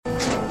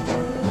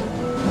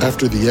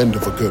After the end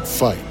of a good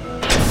fight,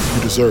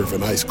 you deserve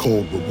an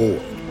ice-cold reward.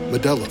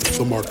 Modelo is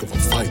the mark of a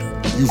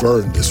fighter. You've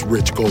earned this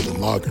rich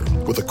golden lager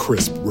with a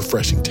crisp,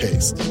 refreshing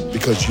taste.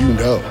 Because you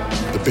know,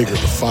 the bigger the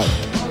fight,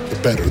 the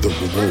better the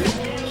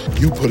reward.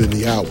 You put in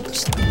the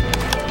hours,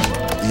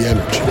 the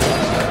energy,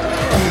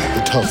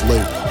 the tough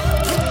labor.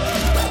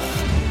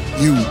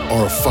 You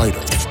are a fighter,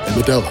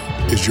 and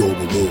Modelo is your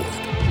reward.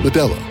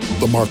 Modelo,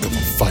 the mark of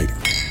a fighter.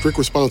 Drink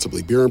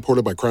responsibly. Beer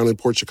imported by Crown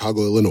Imports,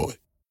 Chicago, Illinois.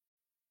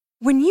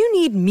 When you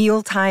need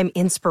mealtime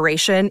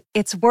inspiration,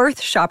 it's worth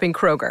shopping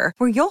Kroger,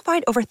 where you'll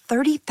find over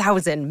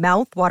 30,000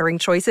 mouth-watering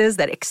choices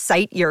that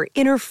excite your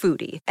inner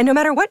foodie. And no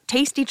matter what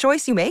tasty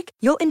choice you make,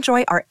 you'll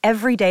enjoy our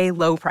everyday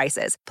low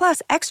prices,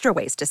 plus extra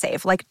ways to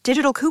save, like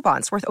digital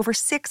coupons worth over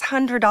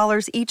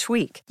 $600 each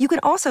week. You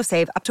can also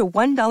save up to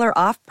 $1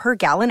 off per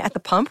gallon at the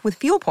pump with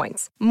fuel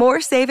points.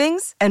 More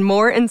savings and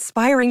more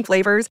inspiring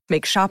flavors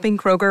make shopping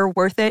Kroger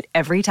worth it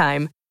every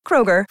time.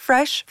 Kroger,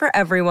 fresh for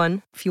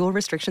everyone. Fuel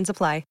restrictions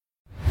apply.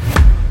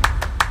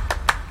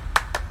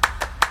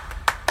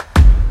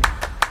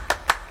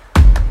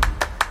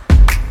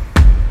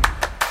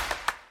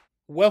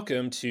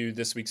 Welcome to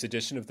this week's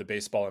edition of the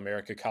Baseball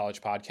America College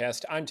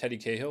Podcast. I'm Teddy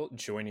Cahill.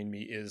 Joining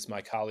me is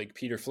my colleague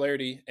Peter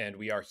Flaherty, and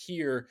we are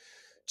here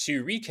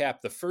to recap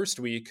the first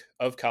week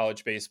of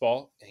college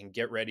baseball and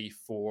get ready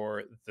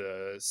for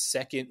the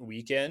second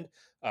weekend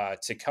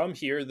to come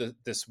here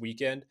this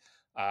weekend.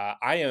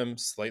 I am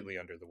slightly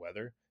under the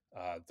weather.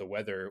 The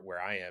weather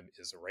where I am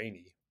is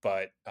rainy,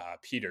 but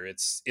Peter,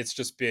 it's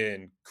just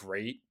been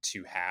great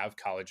to have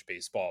college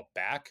baseball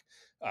back.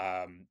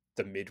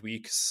 The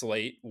midweek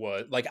slate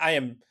was like, I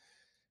am,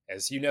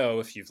 as you know,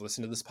 if you've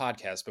listened to this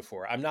podcast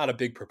before, I'm not a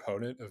big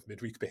proponent of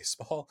midweek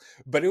baseball,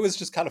 but it was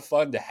just kind of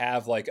fun to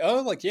have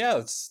yeah,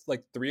 it's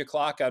like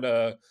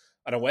 3:00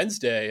 on a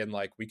Wednesday, and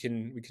like we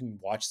can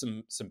watch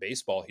some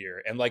baseball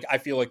here, and like I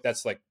feel like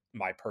that's like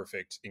my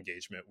perfect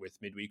engagement with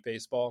midweek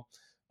baseball.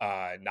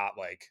 Not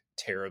like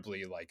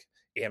terribly like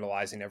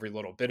analyzing every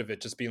little bit of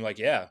it, just being like,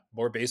 yeah,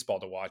 more baseball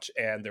to watch.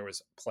 And there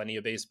was plenty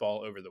of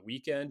baseball over the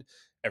weekend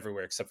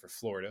everywhere except for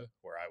Florida,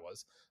 where I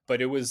was.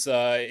 But it was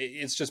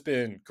it's just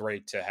been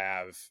great to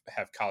have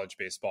college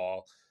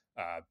baseball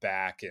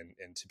back,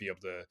 and to be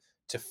able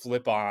to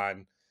flip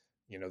on,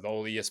 the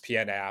old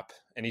ESPN app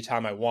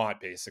anytime I want,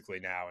 basically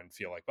now, and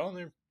feel like, well,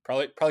 they're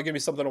probably gonna be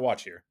something to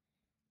watch here.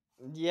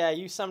 Yeah,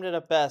 you summed it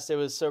up best. It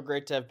was so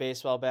great to have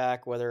baseball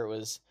back, whether it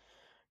was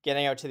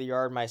getting out to the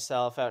yard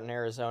myself out in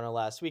Arizona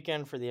last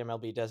weekend for the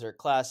MLB Desert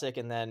Classic,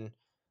 and then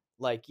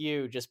like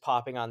you, just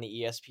popping on the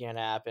ESPN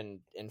app and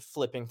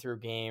flipping through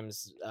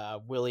games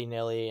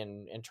willy-nilly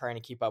and trying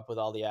to keep up with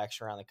all the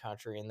action around the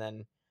country. And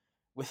then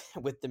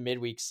with the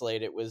midweek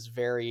slate, it was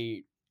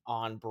very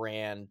on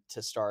brand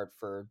to start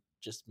for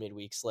just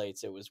midweek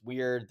slates. It was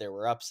weird. There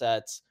were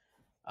upsets.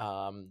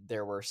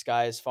 There were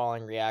skies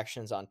falling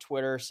reactions on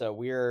Twitter. So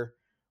we're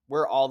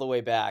all the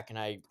way back, and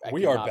I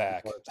we are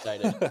back. More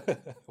excited.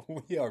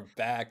 We are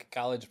back.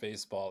 College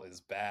baseball is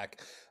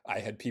back. I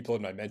had people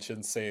in my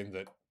mentions saying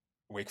that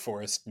Wake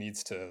Forest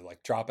needs to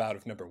like drop out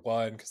of number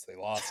one because they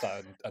lost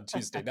on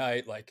Tuesday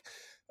night. Like,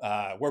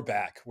 we're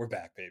back. We're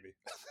back, baby.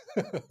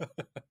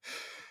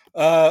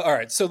 All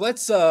right, so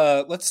let's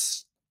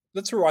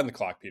rewind the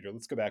clock, Peter.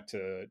 Let's go back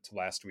to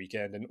last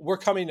weekend, and we're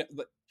coming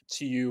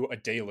to you a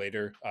day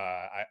later.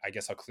 I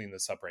guess I'll clean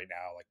this up right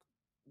now. Like,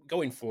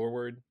 going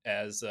forward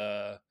as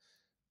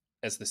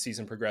the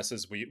season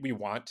progresses, we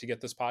want to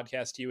get this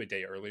podcast to you a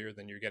day earlier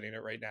than you're getting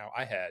it right now.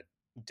 I had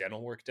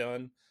dental work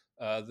done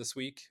this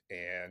week,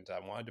 and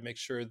I wanted to make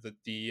sure that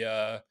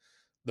the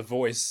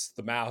voice,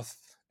 the mouth,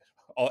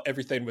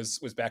 everything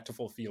was back to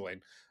full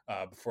feeling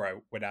before I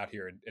went out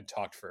here and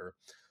talked for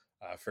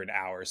an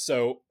hour.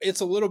 So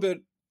it's a little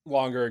bit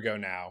longer ago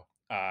now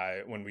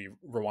when we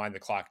rewind the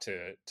clock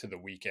to the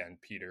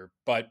weekend, Peter.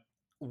 But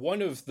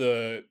one of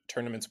the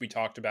tournaments we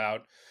talked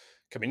about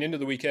coming into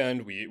the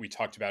weekend, we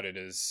talked about it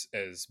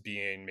as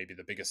being maybe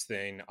the biggest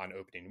thing on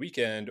opening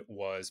weekend,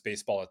 was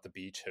Baseball at the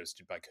Beach,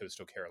 hosted by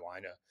Coastal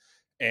Carolina.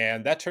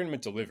 And that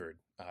tournament delivered.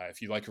 If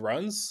you like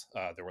runs,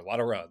 there were a lot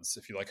of runs.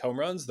 If you like home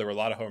runs, there were a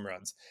lot of home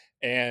runs.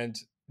 And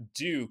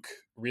Duke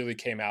really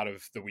came out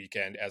of the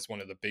weekend as one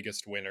of the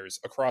biggest winners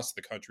across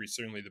the country,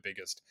 certainly the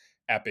biggest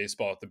at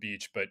Baseball at the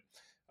Beach. But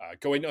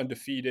going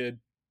undefeated,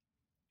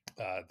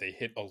 they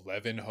hit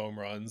 11 home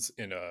runs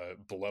in a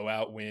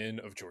blowout win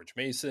of George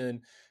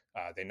Mason.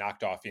 They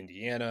knocked off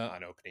Indiana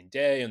on opening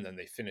day, and then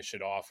they finish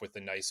it off with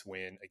a nice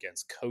win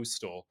against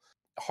Coastal.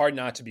 Hard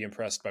not to be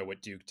impressed by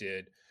what Duke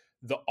did.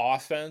 The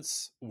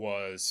offense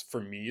was,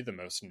 for me, the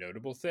most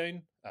notable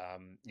thing.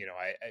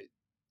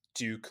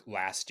 Duke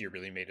last year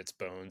really made its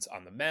bones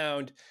on the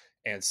mound,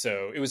 and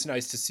so it was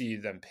nice to see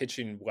them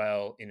pitching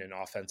well in an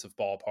offensive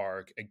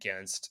ballpark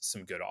against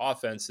some good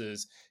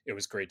offenses. It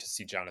was great to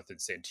see Jonathan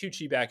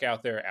Santucci back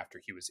out there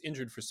after he was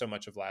injured for so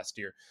much of last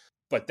year.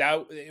 But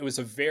it was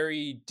a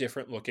very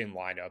different looking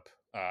lineup.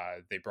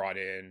 They brought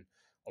in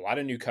a lot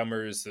of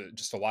newcomers,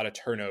 just a lot of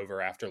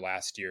turnover after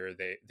last year.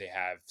 They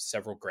have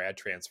several grad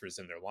transfers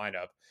in their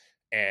lineup,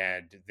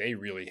 and they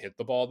really hit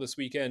the ball this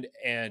weekend.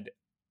 And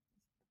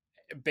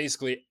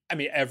basically, I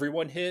mean,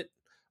 everyone hit,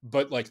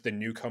 but like the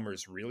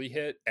newcomers really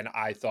hit. And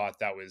I thought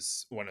that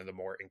was one of the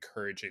more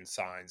encouraging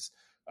signs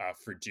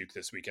for Duke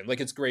this weekend. Like,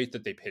 it's great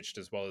that they pitched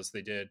as well as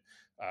they did,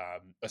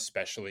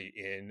 especially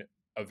in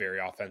a very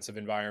offensive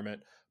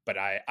environment. But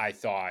I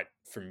thought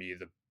for me,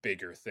 the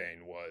bigger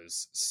thing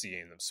was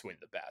seeing them swing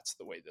the bats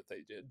the way that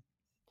they did.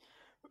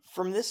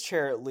 From this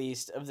chair, at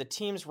least, of the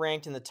teams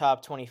ranked in the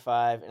top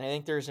 25, and I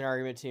think there's an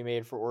argument to be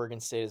made for Oregon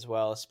State as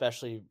well,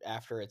 especially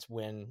after its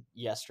win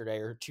yesterday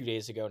or 2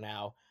 days ago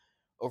now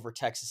over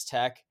Texas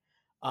Tech.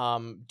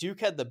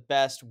 Duke had the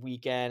best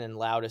weekend and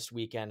loudest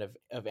weekend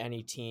of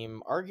any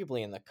team,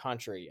 arguably in the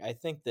country. I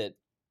think that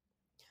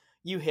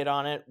you hit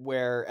on it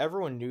where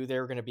everyone knew they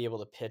were going to be able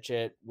to pitch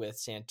it with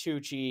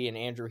Santucci and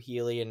Andrew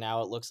Healy, and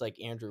now it looks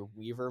like Andrew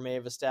Weaver may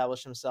have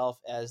established himself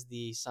as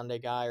the Sunday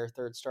guy or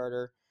third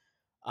starter.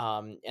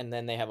 And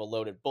then they have a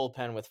loaded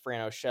bullpen with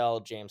Fran O'Shell,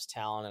 James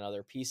Talon, and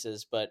other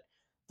pieces. But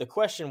the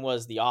question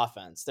was the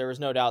offense. There was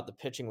no doubt the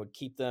pitching would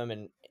keep them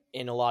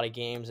in a lot of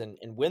games and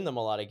win them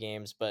a lot of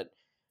games. But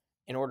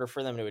in order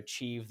for them to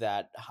achieve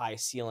that high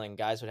ceiling,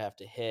 guys would have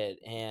to hit.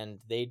 And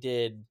they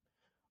did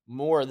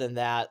more than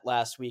that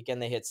last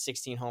weekend. They hit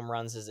 16 home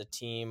runs as a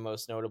team.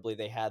 Most notably,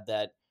 they had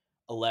that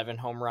 11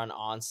 home run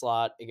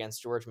onslaught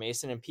against George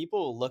Mason. And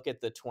people look at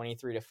the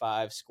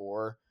 23-5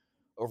 score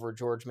over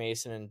George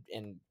Mason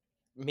and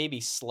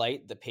maybe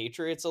slight the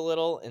Patriots a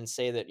little and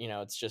say that,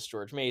 it's just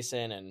George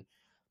Mason and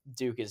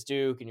Duke is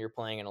Duke and you're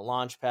playing in a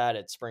launch pad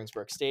at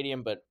Springsburg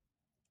Stadium. But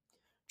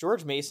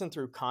George Mason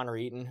threw Connor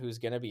Eaton, who's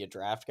going to be a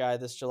draft guy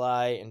this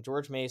July, and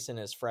George Mason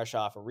is fresh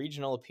off a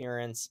regional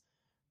appearance.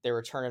 They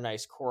return a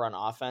nice core on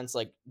offense.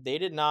 Like, they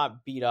did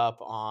not beat up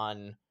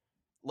on,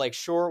 like,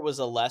 sure, it was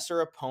a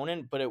lesser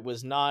opponent, but it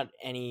was not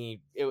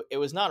it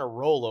was not a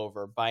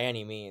rollover by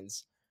any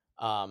means.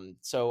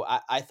 So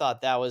I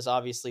thought that was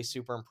obviously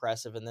super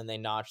impressive. And then they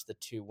notched the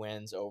 2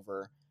 wins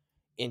over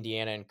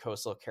Indiana and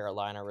Coastal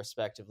Carolina,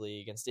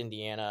 respectively. Against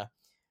Indiana,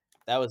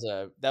 that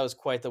was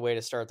quite the way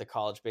to start the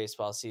college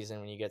baseball season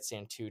when you get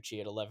Santucci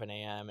at 11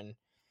 a.m. and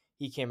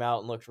he came out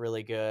and looked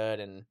really good.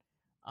 And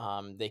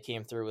they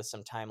came through with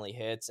some timely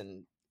hits,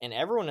 and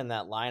everyone in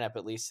that lineup,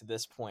 at least to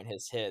this point,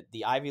 has hit.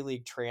 The Ivy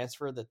League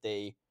transfer that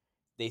they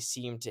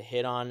seem to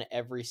hit on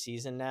every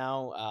season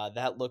now,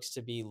 that looks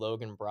to be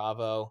Logan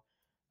Bravo.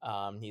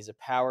 He's a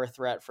power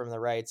threat from the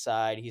right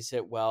side. He's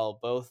hit well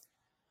both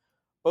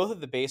of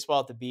the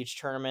baseball at the beach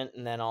tournament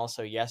and then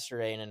also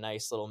yesterday in a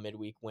nice little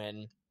midweek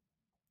win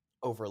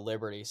over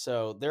Liberty.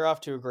 So they're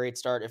off to a great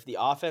start. If the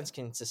offense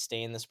can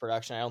sustain this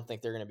production, I don't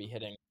think they're going to be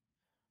hitting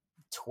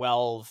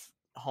 12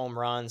 home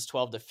runs,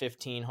 12 to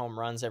 15 home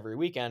runs every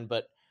weekend.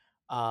 But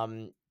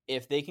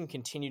if they can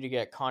continue to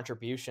get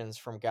contributions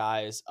from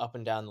guys up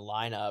and down the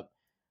lineup,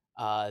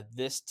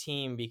 this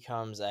team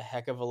becomes a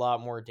heck of a lot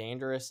more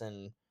dangerous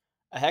and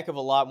a heck of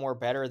a lot more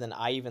better than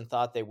I even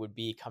thought they would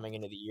be coming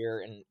into the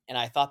year. And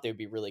I thought they would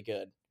be really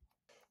good.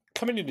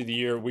 Coming into the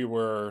year, we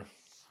were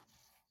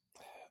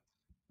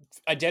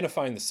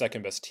identifying the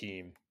second best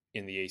team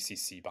in the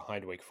ACC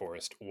behind Wake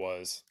Forest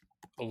was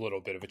a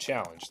little bit of a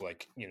challenge.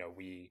 Like,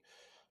 we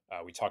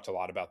talked a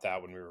lot about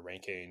that when we were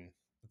ranking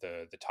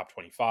the top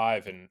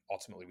 25, and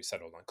ultimately we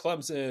settled on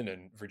Clemson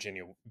and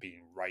Virginia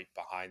being right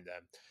behind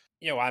them.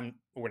 I'm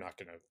not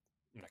gonna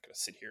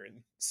sit here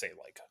and say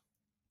like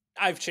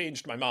I've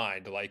changed my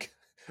mind. Like,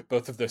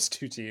 both of those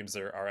 2 teams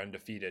are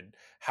undefeated.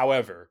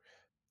 However,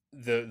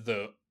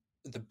 the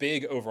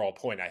big overall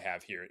point I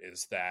have here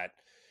is that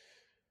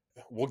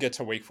we'll get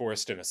to Wake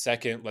Forest in a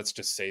second. Let's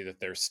just say that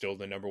they're still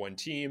the number 1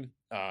 team.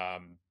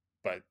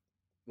 But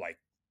like,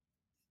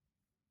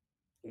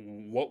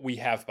 what we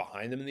have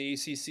behind them in the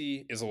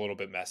ACC is a little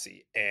bit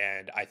messy.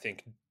 And I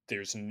think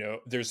there's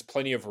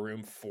plenty of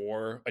room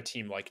for a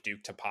team like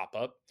Duke to pop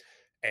up,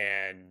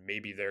 and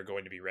maybe they're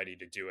going to be ready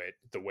to do it.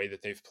 The way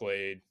that they've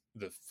played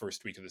the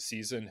first week of the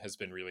season has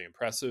been really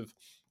impressive.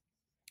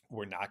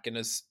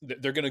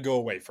 They're going to go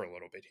away for a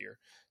little bit here.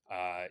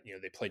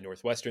 They played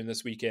Northwestern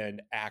this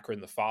weekend,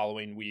 Akron the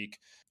following week.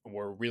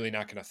 We're really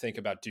not going to think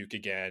about Duke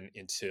again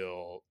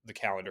until the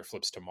calendar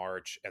flips to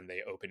March and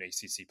they open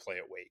ACC play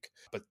at Wake.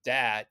 But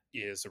that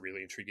is a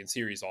really intriguing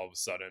series all of a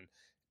sudden.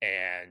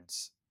 And,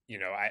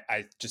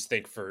 I just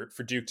think for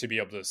Duke to be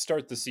able to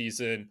start the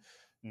season,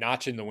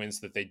 notching the wins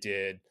that they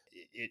did,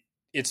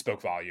 it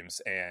spoke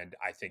volumes. And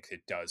I think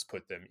it does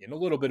put them in a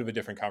little bit of a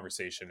different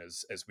conversation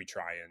as we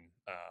try and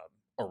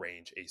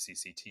arrange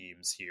ACC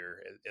teams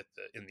here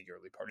in the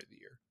early part of the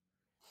year.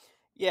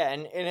 Yeah,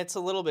 and it's a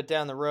little bit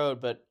down the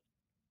road, but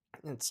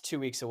it's 2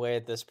 weeks away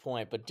at this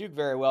point. But Duke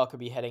very well could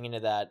be heading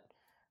into that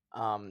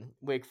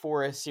Wake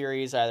Forest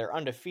series either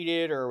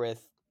undefeated or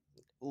with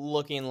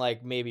looking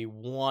like maybe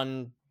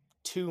 1-2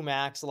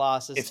 max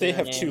losses. If they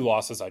have 2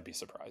 losses, I'd be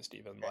surprised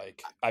even.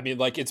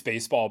 It's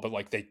baseball, but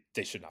like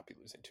they should not be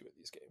losing 2 of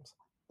these games.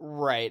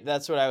 Right.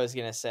 That's what I was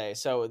going to say.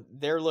 So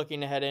they're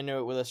looking to head into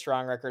it with a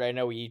strong record. I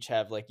know we each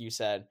have, like you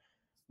said,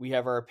 we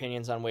have our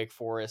opinions on Wake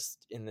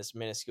Forest in this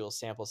minuscule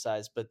sample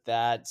size, but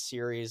that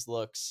series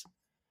looks,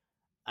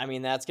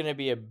 that's going to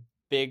be a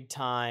big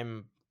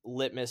time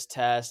litmus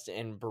test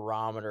and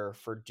barometer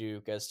for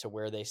Duke as to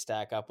where they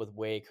stack up with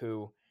Wake,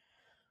 who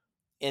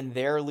in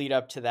their lead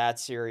up to that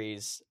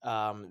series,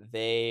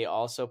 they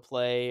also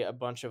play a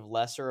bunch of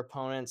lesser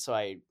opponents.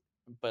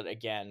 But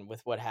again,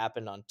 with what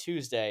happened on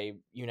Tuesday,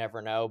 you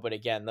never know. But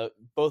again,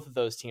 both of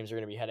those teams are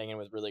going to be heading in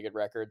with really good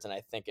records, and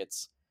I think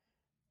it's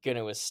going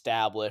to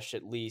establish,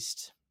 at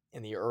least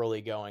in the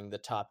early going, the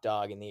top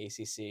dog in the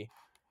ACC.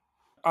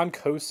 On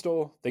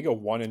Coastal, they go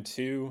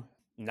 1-2.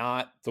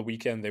 Not the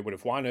weekend they would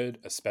have wanted,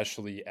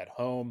 especially at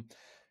home.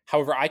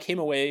 However, I came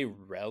away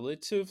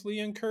relatively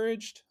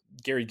encouraged.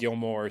 Gary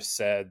Gilmore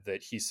said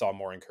that he saw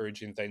more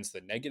encouraging things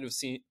than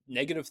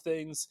negative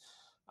things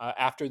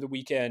after the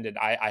weekend, and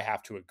I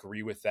have to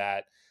agree with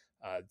that.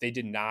 They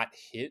did not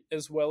hit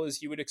as well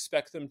as you would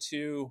expect them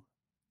to.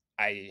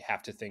 I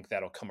have to think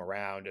that'll come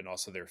around, and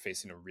also they're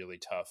facing a really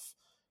tough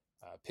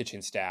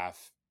pitching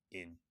staff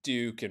in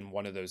Duke in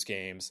one of those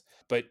games.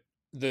 But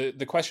the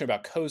question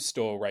about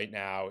Coastal right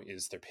now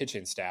is their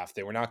pitching staff.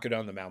 They were not good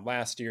on the mound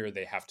last year.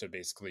 They have to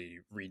basically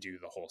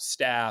redo the whole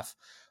staff.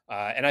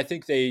 And I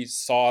think they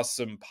saw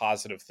some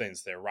positive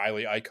things there.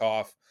 Riley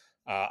Eichhoff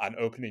on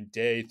opening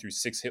day threw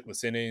 6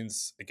 hitless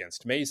innings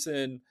against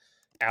Mason.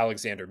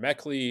 Alexander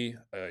Meckley,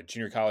 a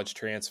junior college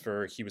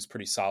transfer, he was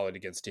pretty solid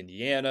against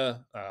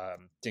Indiana.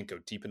 Didn't go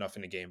deep enough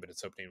in the game, but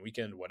it's opening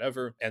weekend,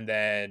 whatever. And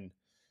then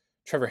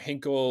Trevor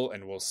Hinkle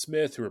and Will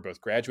Smith, who are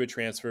both graduate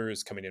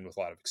transfers coming in with a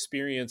lot of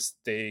experience,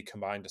 they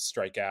combined to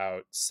strike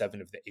out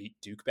 7 of the 8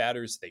 Duke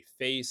batters they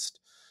faced.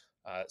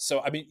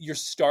 So, I mean, you're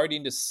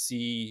starting to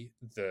see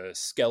the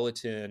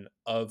skeleton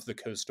of the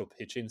Coastal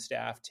pitching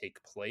staff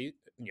take place,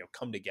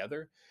 come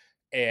together.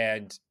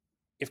 And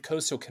if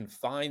Coastal can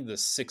find the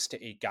 6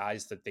 to 8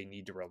 guys that they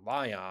need to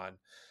rely on,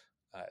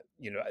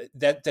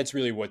 that's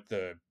really what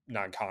the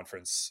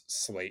non-conference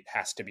slate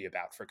has to be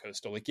about for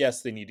Coastal. Like,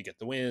 yes, they need to get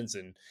the wins,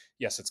 and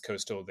yes, it's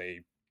Coastal.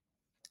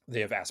 They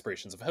have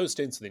aspirations of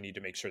hosting, so they need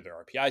to make sure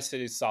their RPI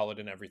stays solid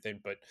and everything.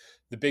 But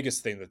the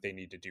biggest thing that they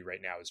need to do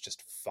right now is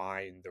just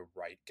find the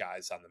right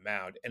guys on the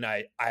mound. And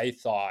I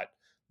thought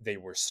they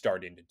were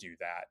starting to do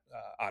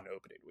that on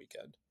opening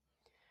weekend.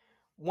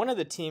 One of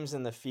the teams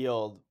in the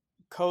field,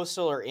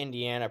 Coastal or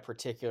Indiana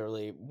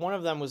particularly, one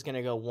of them was going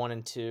to go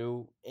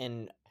 1-2,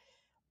 and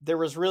there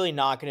was really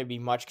not going to be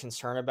much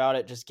concern about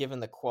it, just given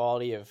the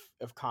quality of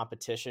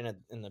competition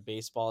in the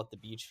baseball at the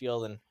beach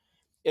field. And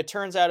it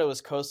turns out it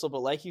was Coastal,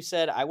 but like you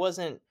said, I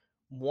wasn't,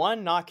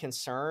 one, not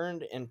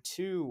concerned, and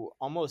two,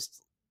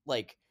 almost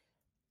like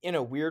in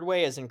a weird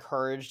way as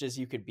encouraged as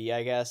you could be,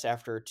 I guess,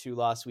 after a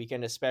 2-loss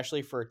weekend,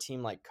 especially for a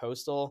team like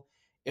Coastal.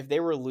 If they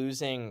were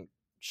losing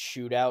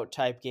shootout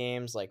type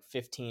games like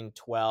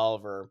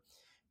 15-12 or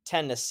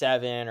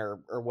 10-7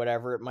 or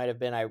whatever it might have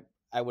been,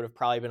 I would have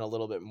probably been a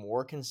little bit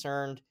more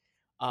concerned.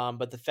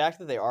 But the fact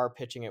that they are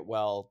pitching it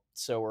well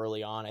so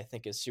early on, I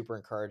think is super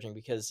encouraging,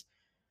 because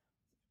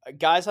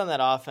guys on that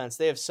offense,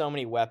 they have so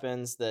many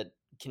weapons that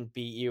can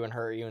beat you and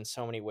hurt you in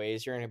so many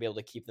ways. You're going to be able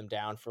to keep them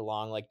down for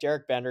long. Like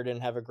Derek Bender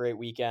didn't have a great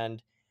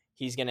weekend.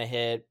 He's going to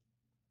hit.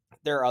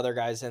 There are other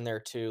guys in there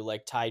too,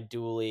 like Ty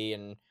Dooley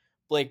and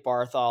Blake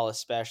Barthol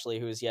especially,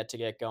 who is yet to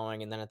get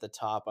going. And then at the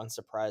top,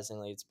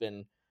 unsurprisingly, it's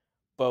been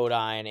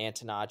Bodine,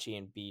 Antonacci,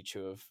 and Beach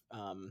who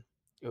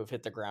have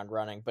hit the ground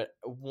running. But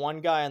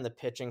one guy on the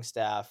pitching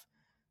staff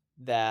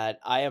that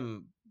I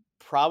am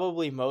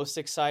probably most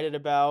excited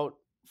about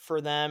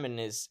for them, and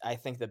is, I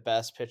think, the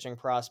best pitching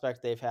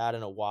prospect they've had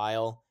in a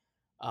while,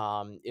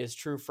 is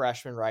true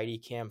freshman righty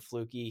Cam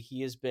Flukie.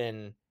 He has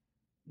been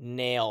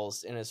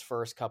nails in his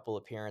first couple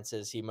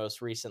appearances. He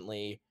most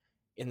recently,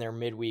 in their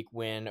midweek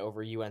win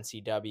over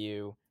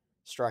UNCW,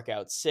 struck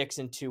out 6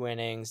 in 2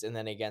 innings, and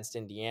then against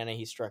Indiana,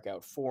 he struck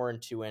out 4 in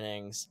 2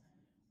 innings.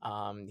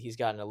 He's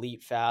got an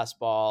elite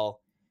fastball,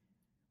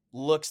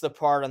 looks the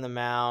part on the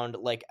mound.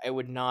 Like, it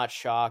would not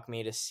shock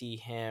me to see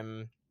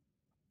him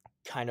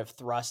kind of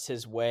thrust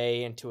his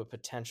way into a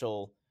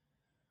potential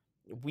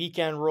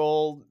weekend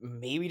role,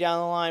 maybe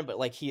down the line, but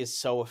like, he is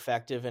so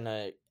effective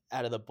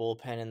out of the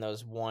bullpen in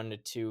those 1 to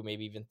 2,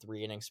 maybe even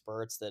 3 inning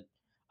spurts that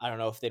I don't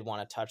know if they'd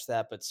want to touch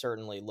that, but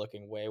certainly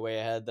looking way, way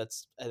ahead.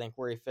 That's, I think,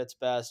 where he fits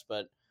best.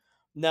 But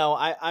no,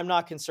 I'm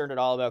not concerned at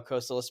all about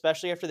Coastal,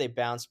 especially after they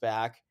bounced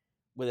back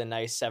with a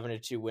nice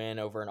 7-2 win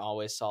over an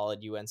always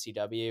solid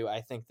UNCW.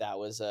 I think that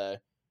was a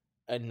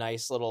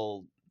nice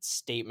little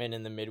statement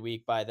in the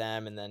midweek by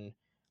them. And then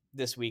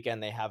this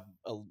weekend they have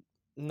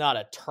not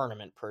a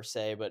tournament per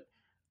se, but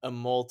a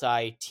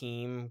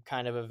multi-team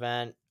kind of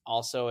event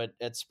also at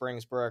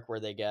Springsbrook, where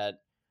they get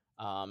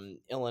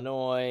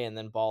Illinois and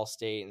then Ball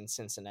State and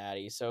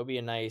Cincinnati. So it'll be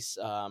a nice,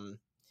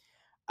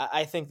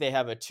 I think they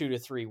have a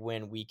 2-3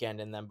 win weekend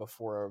in them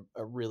before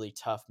a really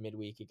tough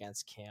midweek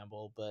against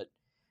Campbell. But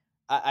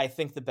I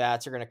think the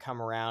bats are going to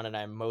come around, and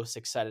I'm most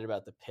excited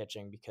about the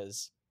pitching,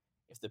 because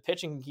if the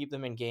pitching can keep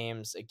them in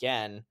games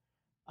again,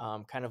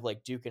 kind of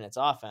like Duke in its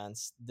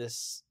offense,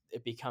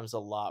 it becomes a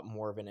lot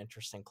more of an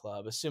interesting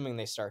club, assuming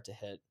they start to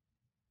hit.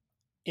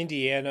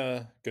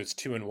 Indiana goes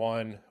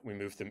 2-1. We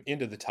move them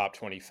into the top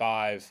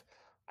 25.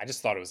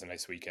 just thought it was a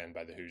nice weekend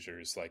by the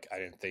Hoosiers. Like, I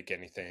didn't think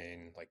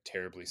anything like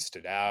terribly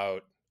stood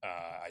out.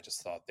 I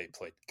just thought they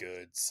played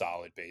good,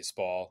 solid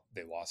baseball.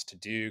 They lost to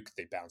Duke.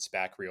 They bounced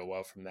back real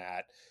well from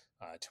that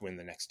to win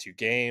the next two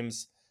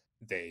games.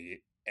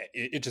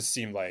 It just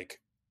seemed like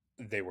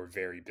they were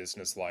very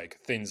businesslike.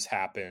 Things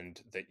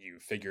happened that you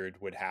figured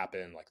would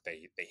happen. Like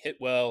they hit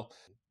well.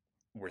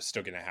 We're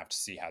still going to have to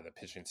see how the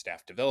pitching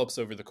staff develops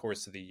over the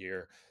course of the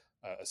year,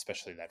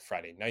 especially that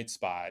Friday night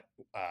spot.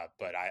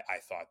 But I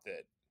thought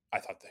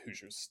the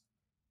Hoosiers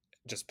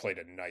just played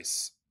a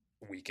nice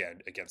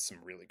weekend against some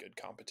really good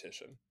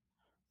competition.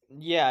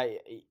 Yeah,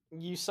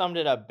 you summed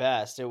it up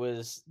best. There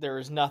was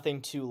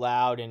nothing too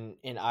loud in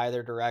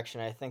either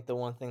direction. I think the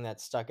one thing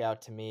that stuck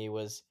out to me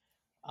was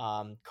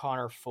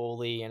Connor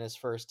Foley in his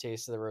first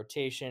taste of the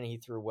rotation. He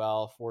threw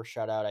well, 4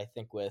 shutout, I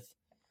think, with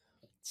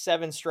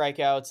 7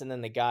 strikeouts, and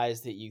then the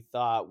guys that you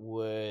thought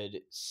would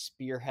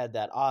spearhead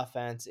that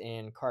offense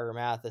in Carter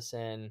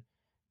Matheson,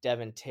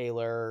 Devin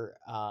Taylor,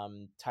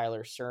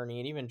 Tyler Cerny,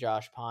 and even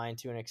Josh Pine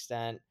to an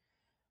extent,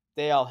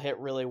 they all hit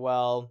really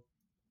well.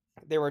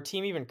 They were a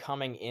team even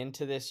coming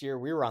into this year.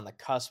 We were on the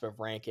cusp of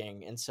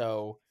ranking, and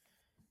so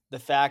the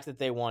fact that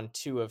they won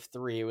 2 of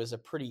 3, it was a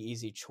pretty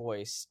easy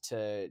choice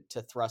to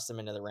thrust them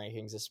into the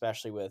rankings,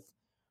 especially with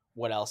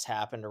what else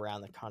happened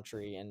around the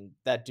country. And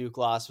that Duke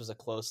loss was a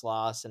close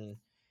loss, and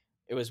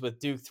it was with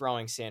Duke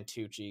throwing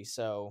Santucci.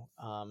 So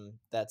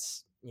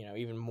that's,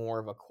 even more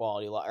of a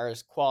quality loss, or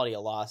as quality a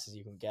loss as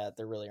you can get.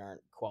 There really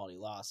aren't quality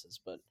losses,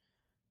 but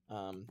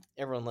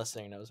everyone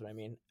listening knows what I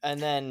mean. And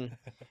then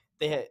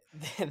they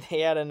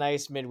had a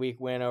nice midweek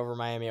win over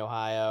Miami,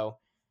 Ohio.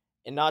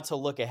 And not to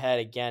look ahead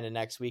again to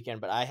next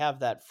weekend, but I have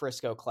that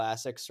Frisco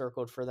Classic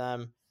circled for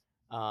them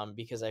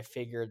because I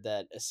figured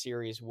that a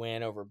series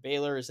win over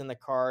Baylor is in the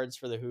cards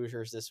for the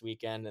Hoosiers this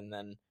weekend, and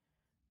then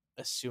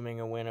assuming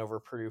a win over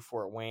Purdue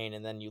Fort Wayne.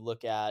 And then you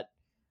look at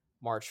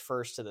March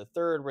 1st to the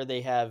 3rd where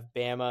they have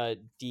Bama,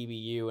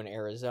 DBU, and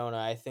Arizona.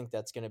 I think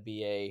that's going to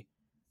be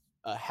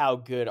a how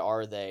good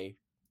are they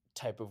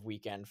type of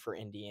weekend for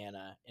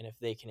Indiana. And if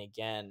they can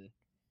again,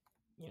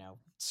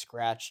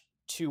 scratch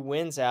 2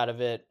 wins out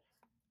of it,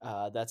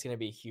 that's going to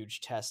be a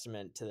huge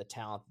testament to the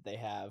talent that they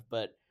have.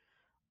 But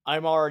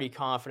I'm already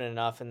confident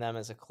enough in them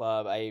as a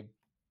club.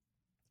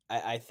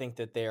 I think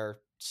that they're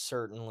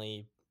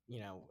certainly,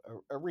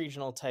 a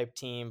regional type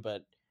team,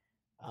 but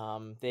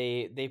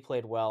they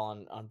played well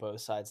on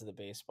both sides of the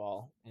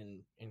baseball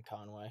in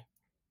Conway.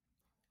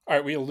 All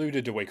right, we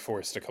alluded to Wake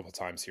Forest a couple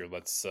times here.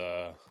 Let's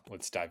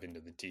dive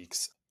into the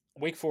Deeks.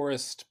 Wake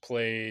Forest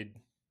played,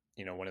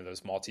 one of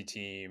those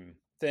multi-team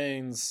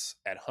things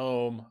at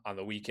home on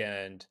the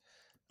weekend.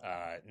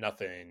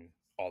 Nothing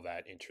all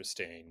that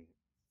interesting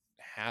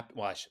happened.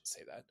 Well, I shouldn't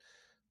say that.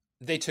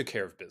 They took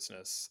care of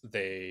business.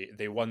 They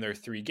won their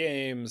 3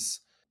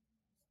 games.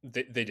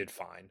 They did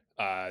fine.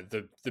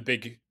 The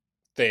big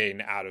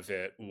thing out of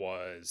it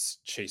was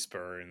Chase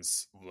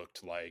Burns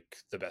looked like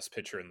the best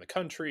pitcher in the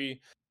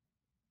country.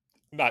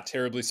 Not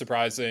terribly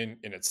surprising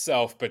in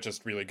itself, but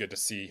just really good to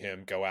see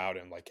him go out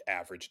and like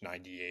average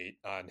 98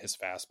 on his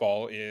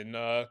fastball in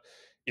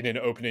an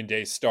opening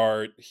day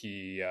start.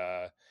 He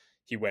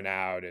went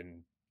out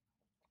and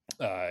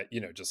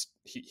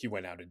he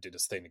went out and did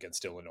his thing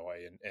against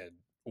Illinois, and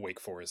Wake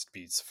Forest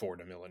beats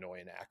Fordham, Illinois,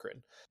 and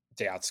Akron.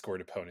 They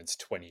outscored opponents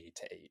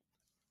 28-8.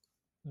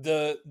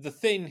 The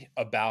thing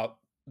about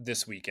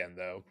this weekend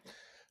though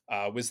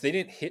was they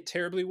didn't hit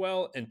terribly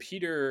well, and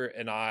Peter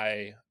and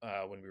I,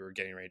 when we were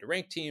getting ready to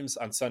rank teams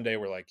on Sunday,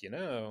 were like,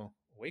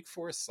 Wake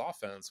Forest's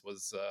offense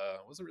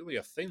wasn't really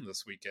a thing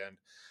this weekend.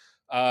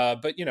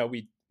 But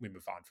we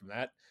move on from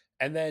that.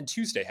 And then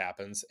Tuesday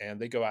happens, and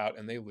they go out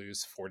and they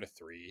lose 4-3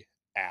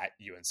 at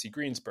UNC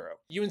Greensboro.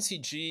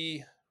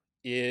 UNCG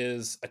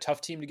is a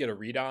tough team to get a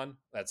read on.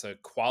 That's a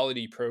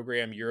quality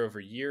program year over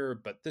year,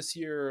 but this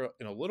year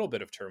in a little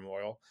bit of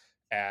turmoil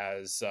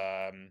as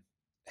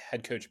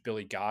head coach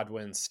Billy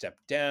Godwin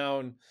stepped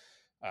down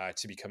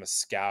to become a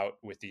scout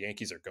with the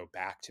Yankees, or go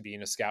back to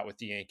being a scout with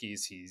the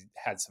Yankees. He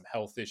had some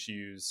health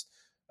issues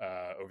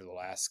over the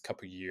last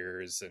couple of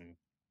years, and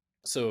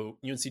so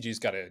UNCG's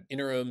got an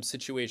interim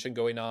situation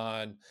going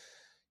on.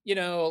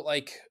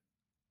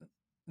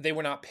 They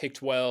were not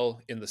picked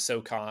well in the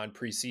SoCon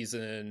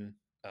preseason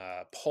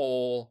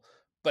poll,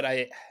 but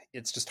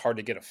it's just hard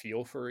to get a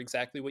feel for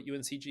exactly what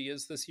UNCG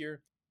is this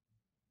year.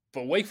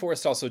 But Wake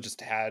Forest also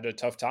just had a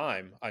tough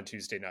time on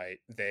Tuesday night.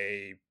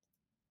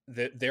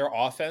 Their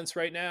offense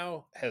right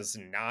now has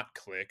not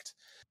clicked.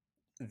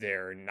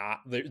 They're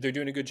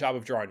doing a good job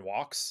of drawing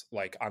walks.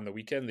 Like on the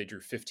weekend, they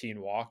drew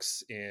 15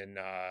 walks in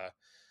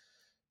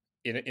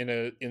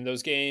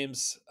those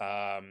games.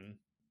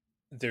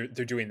 They're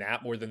doing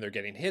that more than they're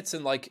getting hits.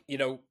 And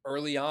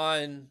early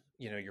on,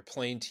 you're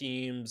playing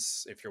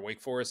teams. If you're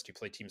Wake Forest, you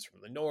play teams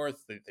from the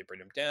north. They bring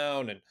them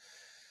down, and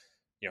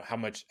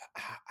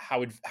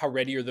how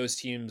ready are those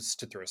teams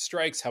to throw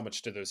strikes? How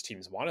much do those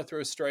teams want to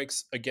throw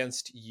strikes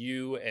against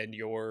you and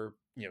your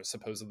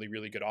supposedly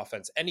really good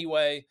offense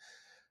anyway?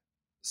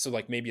 So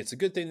maybe it's a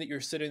good thing that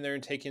you're sitting there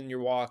and taking your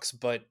walks,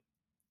 but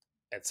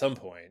at some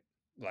point,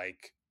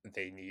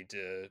 they need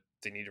to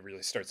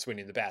really start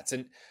swinging the bats.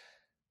 And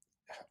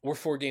we're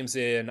 4 games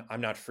in.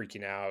 I'm not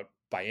freaking out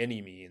by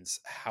any means.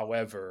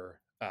 However,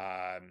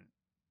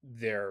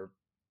 they're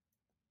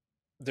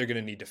going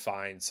to need to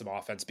find some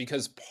offense,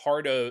 because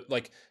part of,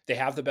 like, they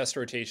have the best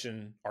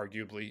rotation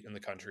arguably in the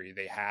country.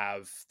 They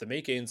have the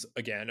makings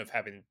again of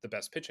having the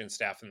best pitching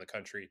staff in the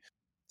country.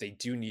 They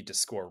do need to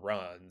score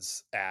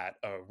runs at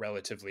a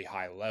relatively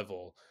high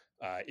level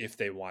if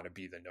they want to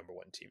be the number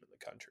 1 team in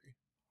the country.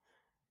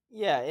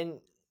 Yeah, and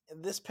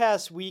this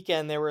past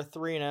weekend they were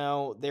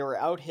 3-0. They were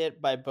out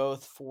hit by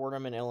both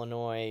Fordham and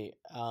Illinois.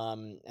 I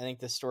think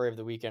the story of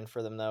the weekend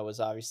for them, though, was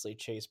obviously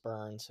Chase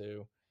Burns,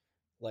 who,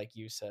 like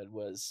you said,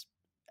 was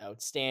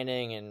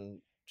outstanding, and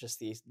just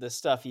the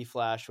stuff he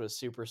flashed was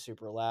super,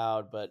 super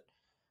loud. But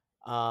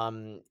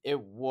it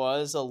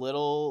was a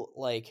little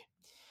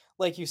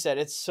like you said,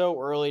 it's so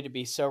early to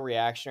be so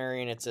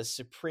reactionary, and it's a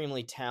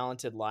supremely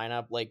talented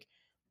lineup. Like,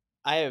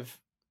 I have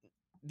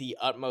the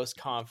utmost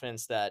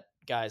confidence that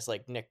guys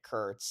like Nick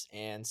Kurtz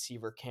and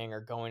Seaver King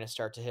are going to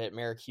start to hit.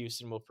 Merrick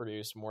Houston will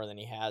produce more than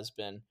he has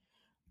been.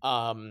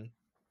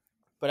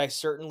 But I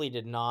certainly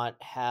did not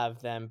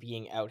have them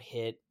being out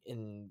hit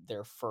in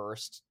their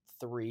first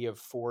 3 of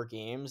 4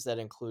 games. That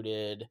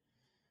included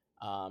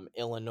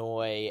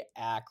Illinois,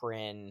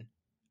 Akron,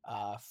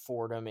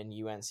 Fordham, and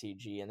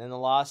UNCG. And then the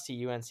loss to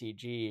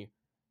UNCG,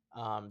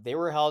 they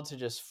were held to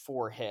just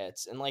 4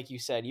 hits. And like you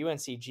said,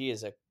 UNCG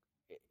is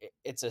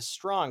it's a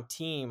strong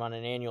team on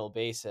an annual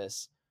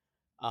basis.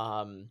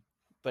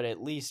 But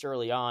at least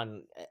early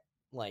on,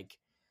 like,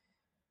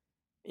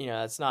 you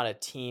know, that's not a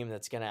team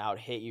that's going to out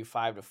hit you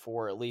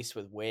 5-4, at least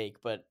with Wake.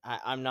 But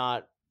I'm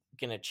not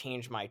going to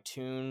change my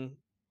tune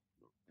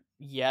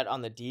yet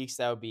on the Deacs.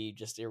 That would be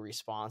just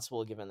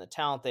irresponsible given the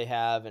talent they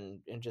have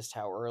and just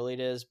how early it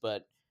is.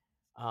 But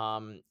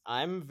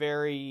I'm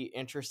very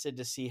interested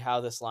to see how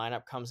this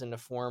lineup comes into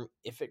form,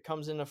 if it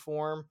comes into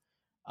form,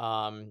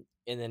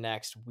 in the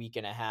next week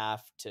and a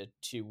half to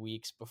 2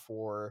 weeks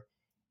before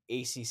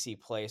ACC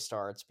play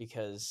starts,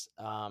 because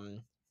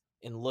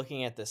in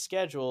looking at the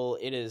schedule,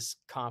 it is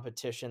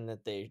competition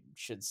that they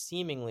should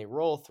seemingly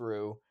roll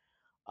through.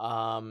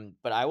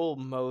 But I will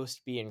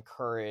most be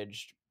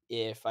encouraged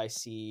if I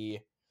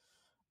see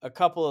a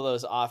couple of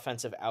those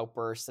offensive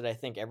outbursts that I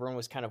think everyone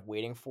was kind of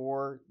waiting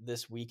for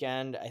this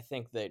weekend. I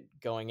think that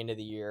going into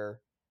the year,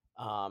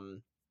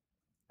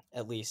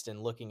 at least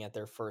in looking at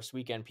their first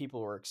weekend,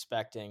 people were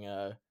expecting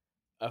a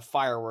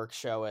fireworks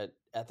show at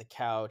the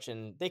Couch,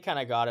 and they kind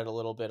of got it a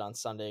little bit on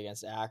Sunday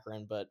against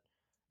Akron. But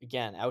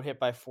again, out hit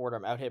by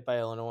Fordham, out hit by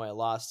Illinois,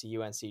 lost to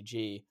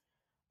UNCG.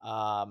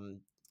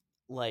 I'm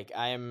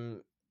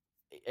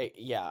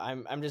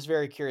just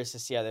very curious to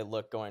see how they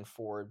look going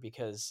forward,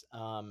 because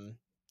the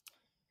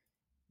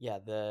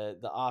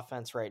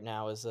offense right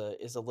now is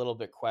a little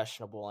bit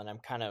questionable, and I'm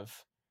kind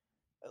of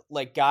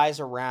like, guys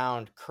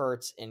around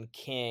Kurtz and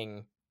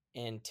King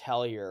and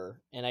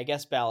Tellier, and I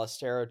guess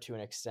Ballestero to an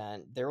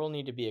extent, there will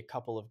need to be a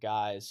couple of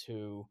guys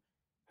who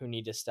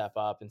need to step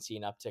up and see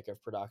an uptick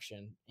of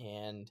production.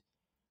 And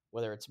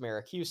whether it's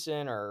Merrick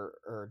Houston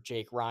or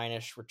Jake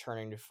Reinish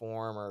returning to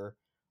form, or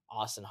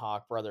Austin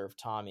Hawk, brother of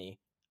Tommy,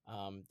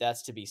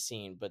 that's to be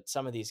seen. But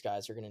some of these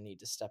guys are going to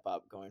need to step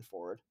up going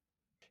forward.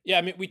 Yeah,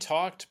 I mean, we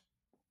talked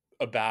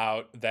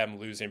about them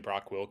losing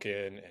Brock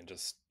Wilken and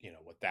just, you know,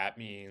 what that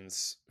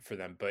means for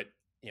them. But,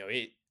 you know,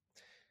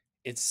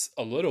 it's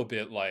a little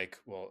bit like,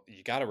 well,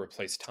 you got to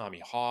replace Tommy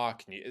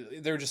Hawk.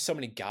 And there are just so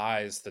many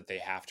guys that they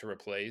have to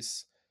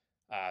replace.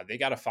 They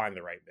got to find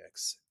the right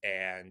mix.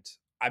 And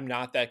I'm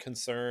not that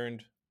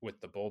concerned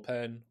with the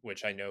bullpen,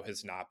 which I know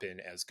has not been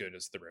as good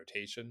as the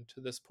rotation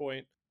to this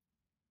point.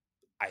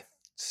 I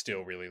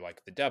still really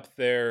like the depth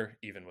there,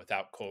 even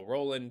without Cole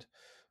Rowland,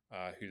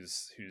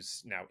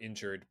 who's now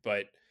injured.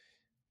 But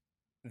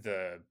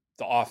the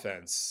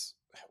offense,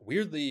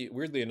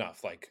 weirdly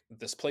enough, like,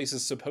 this place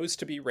is supposed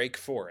to be Rake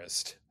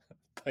Forest,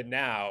 but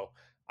now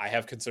I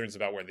have concerns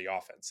about where the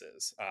offense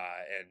is,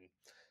 and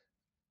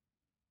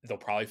they'll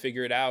probably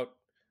figure it out.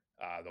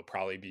 They'll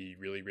probably be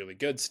really, really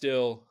good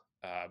still,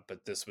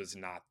 but this was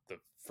not the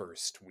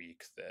first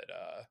week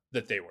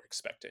that they were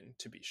expecting,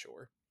 to be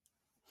sure.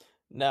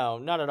 No,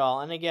 not at all.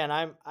 And again,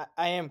 I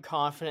am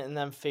confident in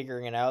them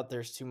figuring it out.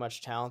 There's too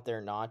much talent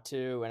there not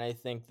to, and I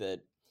think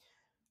that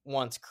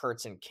once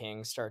Kurtz and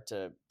King start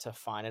to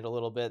find it a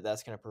little bit,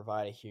 that's going to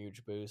provide a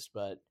huge boost.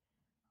 But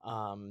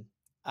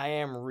I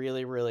am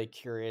really, really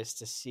curious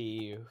to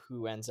see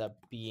who ends up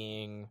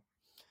being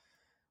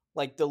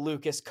like the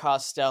Lucas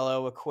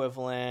Costello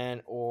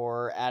equivalent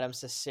or Adam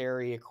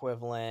Cesare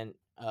equivalent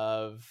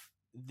of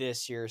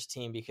this year's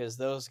team, because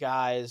those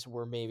guys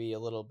were maybe a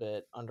little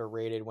bit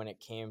underrated when it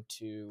came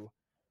to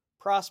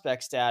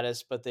prospect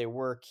status, but they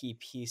were key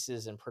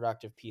pieces and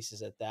productive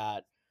pieces at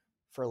that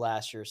for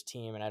last year's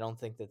team. And I don't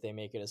think that they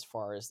make it as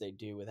far as they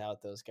do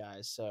without those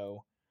guys.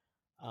 So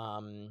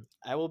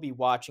I will be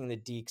watching the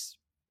Deacs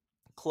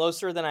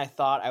closer than I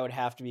thought I would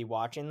have to be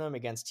watching them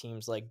against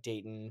teams like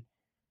Dayton,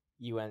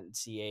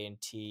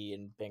 UNC-A&T,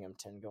 and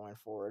Binghamton going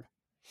forward.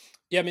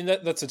 Yeah, I mean,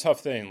 that's a tough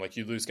thing. Like,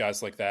 you lose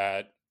guys like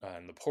that,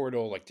 in the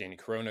portal, like Danny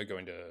Corona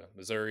going to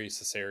Missouri,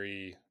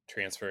 Cesare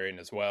transferring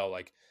as well.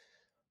 Like,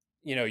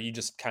 you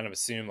just kind of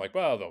assume like,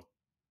 well,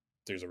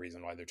 there's a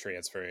reason why they're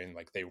transferring.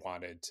 Like they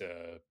wanted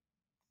to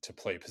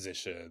play a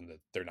position that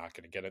they're not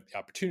going to get the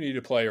opportunity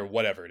to play or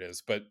whatever it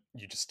is. But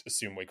you just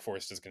assume Wake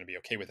Forest is going to be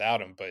okay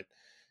without him. But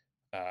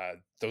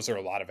those are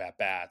a lot of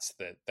at-bats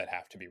that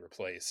have to be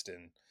replaced.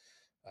 And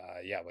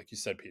like you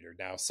said, Peter,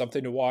 now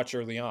something to watch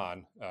early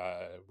on.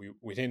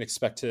 We didn't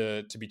expect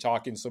to be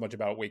talking so much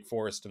about Wake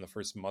Forest in the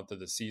first month of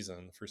the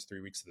season, the first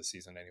 3 weeks of the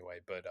season anyway.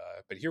 But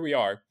here we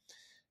are,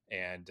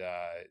 and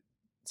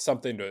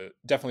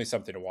definitely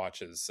something to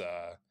watch as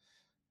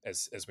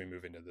we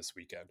move into this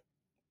weekend.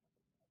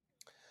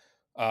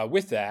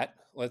 With that,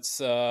 let's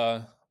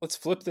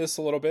flip this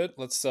a little bit.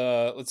 Let's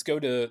go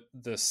to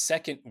the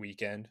second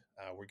weekend.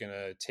 We're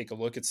gonna take a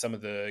look at some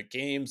of the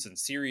games and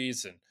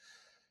series and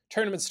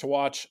tournaments to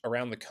watch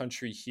around the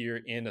country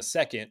here in a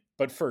second.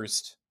 But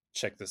first,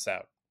 check this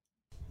out.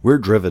 We're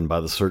driven by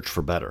the search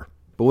for better.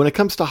 But when it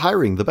comes to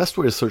hiring, the best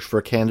way to search for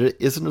a candidate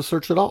isn't to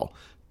search at all.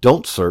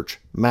 Don't search,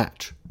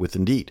 match with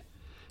Indeed.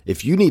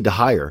 If you need to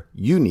hire,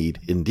 you need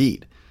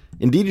Indeed.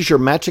 Indeed is your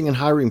matching and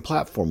hiring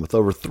platform with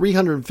over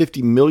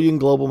 350 million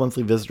global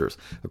monthly visitors,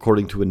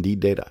 according to Indeed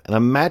data, and a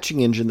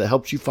matching engine that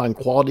helps you find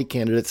quality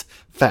candidates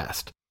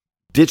fast.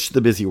 Ditch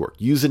the busy work.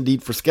 Use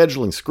Indeed for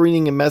scheduling,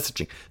 screening, and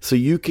messaging so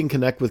you can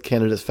connect with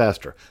candidates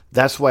faster.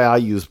 That's why I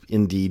use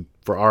Indeed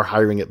for our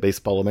hiring at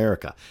Baseball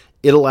America.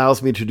 It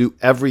allows me to do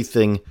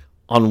everything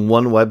on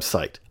one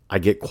website. I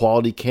get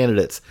quality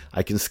candidates.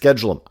 I can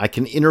schedule them. I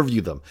can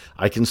interview them.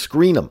 I can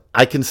screen them.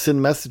 I can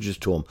send messages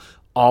to them,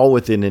 all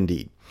within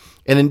Indeed.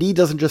 And Indeed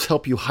doesn't just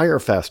help you hire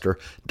faster.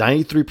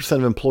 93%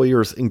 of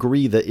employers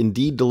agree that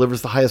Indeed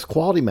delivers the highest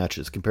quality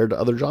matches compared to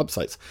other job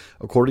sites,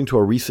 according to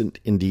a recent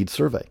Indeed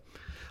survey.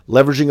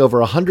 Leveraging over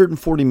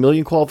 140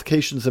 million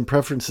qualifications and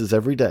preferences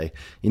every day,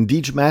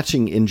 Indeed's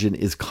matching engine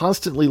is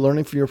constantly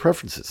learning from your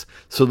preferences.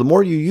 So the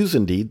more you use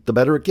Indeed, the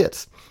better it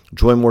gets.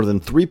 Join more than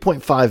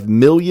 3.5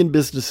 million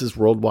businesses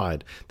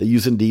worldwide that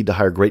use Indeed to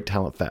hire great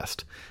talent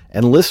fast.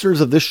 And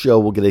listeners of this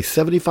show will get a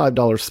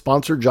 $75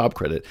 sponsored job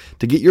credit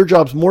to get your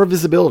jobs more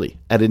visibility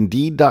at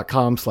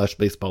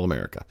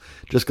Indeed.com/BaseballAmerica.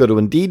 Just go to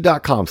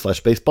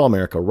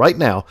Indeed.com/BaseballAmerica right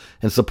now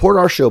and support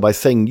our show by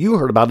saying you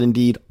heard about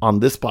Indeed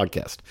on this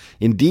podcast.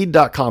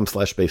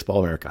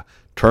 Indeed.com/BaseballAmerica.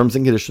 Terms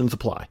and conditions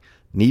apply.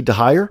 Need to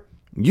hire?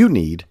 You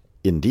need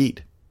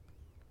Indeed.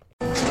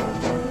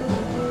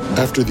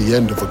 After the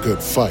end of a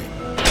good fight,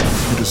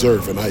 you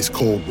deserve an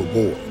ice-cold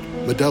reward.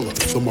 Modelo,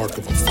 the mark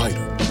of a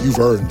fighter. You've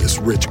earned this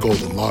rich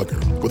golden lager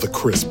with a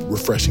crisp,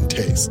 refreshing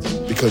taste.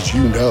 Because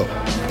you know,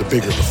 the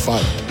bigger the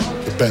fight,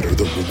 the better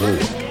the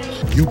reward.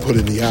 You put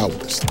in the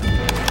hours,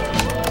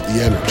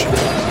 the energy,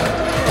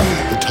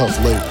 the tough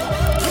labor.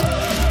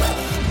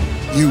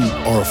 You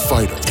are a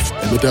fighter,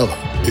 and Modelo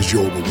is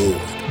your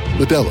reward.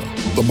 Modelo,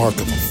 the mark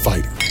of a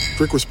fighter.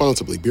 Drink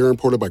responsibly. Beer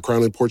imported by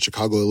Crown Imports,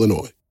 Chicago,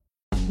 Illinois.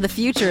 The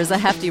future is a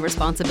hefty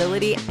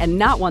responsibility and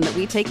not one that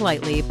we take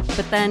lightly.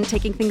 But then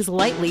taking things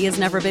lightly has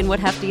never been what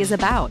Hefty is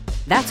about.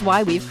 That's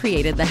why we've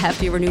created the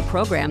Hefty Renew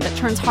program that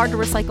turns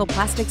hard-to-recycle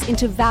plastics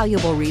into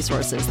valuable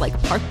resources like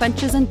park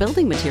benches and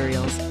building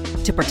materials.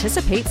 To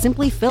participate,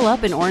 simply fill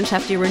up an orange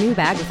Hefty Renew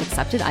bag with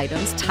accepted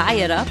items, tie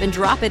it up, and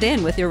drop it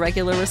in with your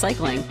regular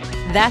recycling.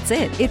 That's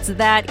it. It's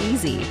that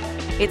easy.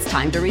 It's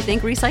time to rethink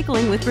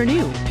recycling with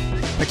Renew.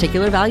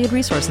 Particular valued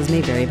resources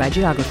may vary by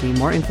geography.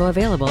 More info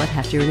available at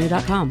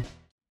heftyrenew.com.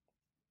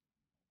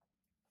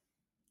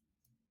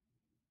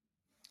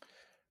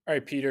 All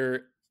right,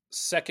 Peter,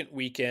 second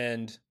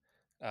weekend.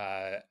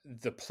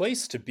 The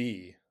place to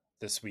be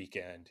this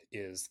weekend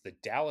is the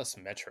Dallas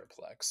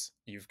Metroplex.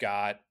 You've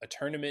got a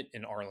tournament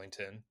in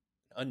Arlington,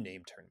 an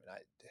unnamed tournament. I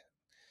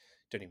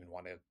don't even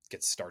want to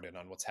get started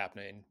on what's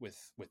happening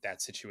with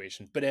that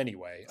situation. But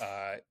anyway,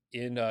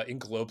 in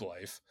Globe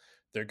Life,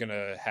 they're going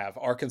to have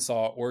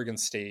Arkansas, Oregon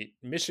State,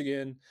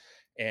 Michigan,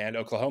 and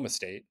Oklahoma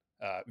State.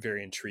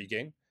 Very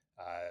intriguing.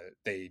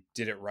 They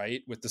did it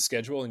right with the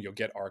schedule, and you'll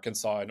get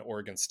Arkansas and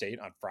Oregon State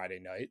on Friday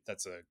night.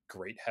 That's a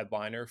great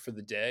headliner for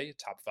the day,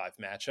 top 5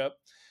 matchup.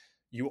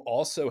 You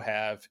also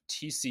have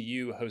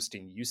TCU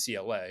hosting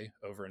UCLA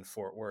over in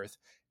Fort Worth,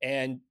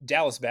 and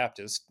Dallas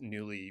Baptist,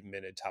 newly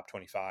minted top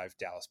 25.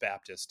 Dallas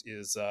Baptist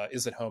is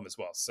at home as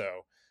well.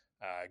 So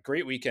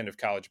great weekend of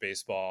college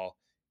baseball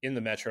in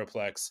the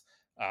Metroplex.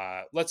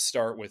 Let's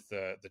start with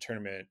the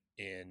tournament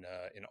in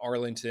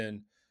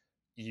Arlington.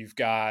 You've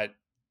got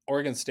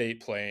Oregon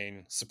State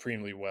playing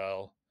supremely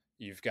well.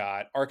 You've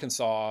got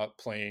Arkansas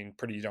playing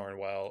pretty darn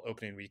well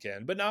opening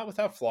weekend, but not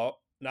without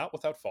fault.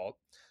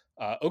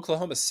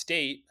 Oklahoma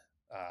State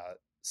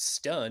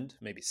stunned,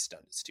 maybe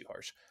stunned is too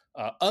harsh,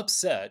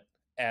 upset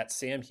at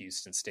Sam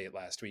Houston State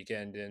last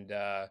weekend, and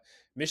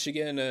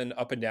Michigan an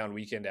up and down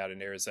weekend out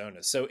in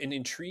Arizona. So an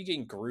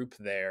intriguing group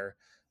there.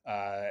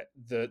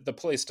 The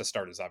place to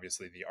start is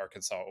obviously the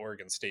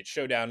Arkansas-Oregon State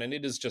showdown, and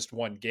it is just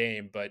one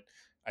game, but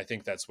I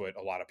think that's what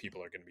a lot of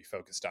people are going to be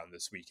focused on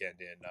this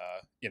weekend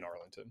in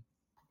Arlington.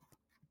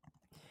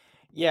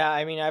 Yeah,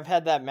 I mean, I've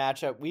had that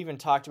matchup. We even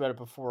talked about it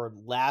before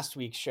last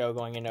week's show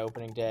going into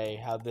opening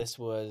day, how this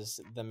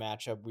was the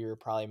matchup we were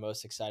probably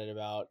most excited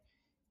about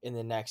in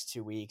the next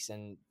 2 weeks.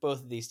 And both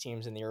of these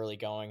teams in the early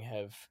going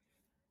have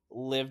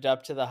lived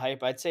up to the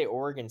hype. I'd say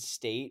Oregon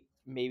State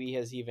maybe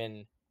has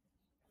even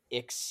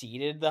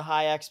exceeded the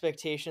high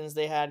expectations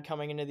they had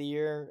coming into the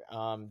year.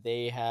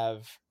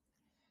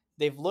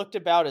 They've looked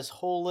about as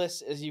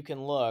holeless as you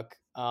can look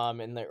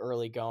in the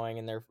early going,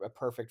 and they're a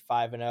perfect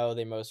 5-0.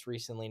 They most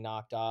recently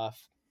knocked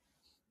off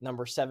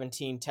number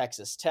 17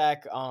 Texas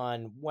Tech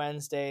on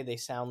Wednesday. They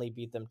soundly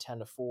beat them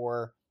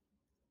 10-4,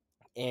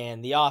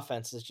 and the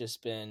offense has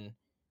just been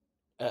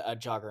a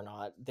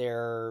juggernaut. They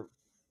are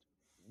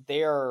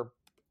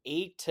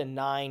 8 to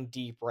 9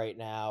 deep right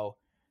now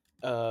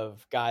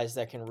of guys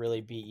that can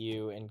really beat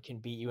you and can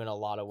beat you in a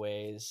lot of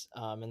ways.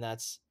 And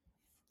that's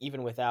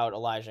even without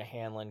Elijah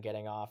Hanlon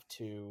getting off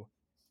to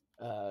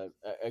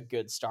a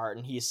good start.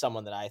 And he's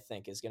someone that I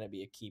think is going to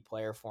be a key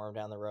player for him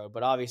down the road.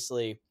 But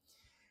obviously,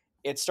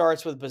 it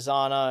starts with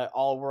Bazana,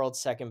 all-world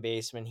second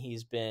baseman.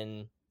 He's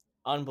been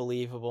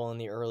unbelievable in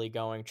the early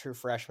going. True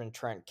freshman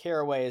Trent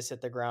Caraway has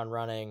hit the ground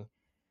running.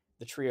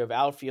 The trio of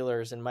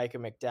outfielders and Micah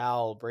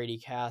McDowell, Brady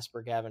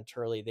Casper, Gavin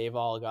Turley, they've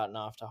all gotten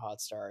off to hot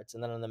starts.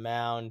 And then on the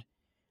mound,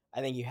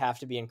 I think you have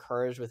to be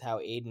encouraged with how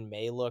Aiden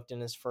May looked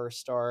in his first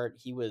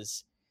start.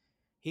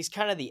 He's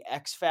kind of the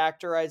X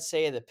factor, I'd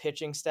say, of the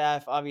pitching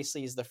staff.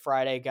 Obviously, he's the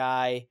Friday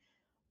guy.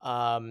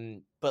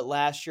 But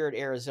last year at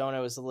Arizona,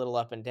 it was a little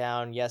up and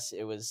down. Yes,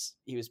 he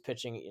was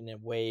pitching in a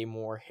way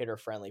more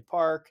hitter-friendly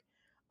park.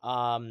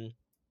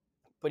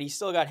 But he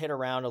still got hit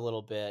around a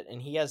little bit, and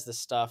he has the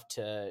stuff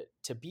to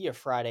be a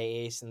Friday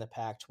ace in the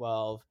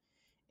Pac-12.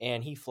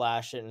 And he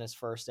flashed it in his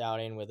first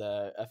outing with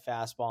a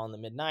fastball in the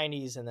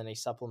mid-90s, and then he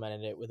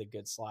supplemented it with a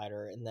good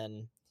slider. And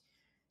then,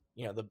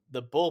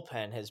 the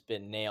bullpen has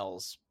been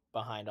nails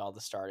behind all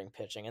the starting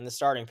pitching, and the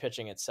starting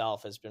pitching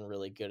itself has been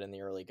really good in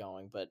the early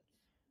going. But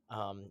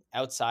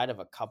outside of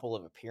a couple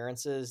of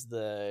appearances,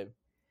 the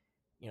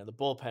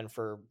bullpen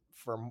for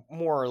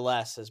more or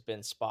less has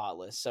been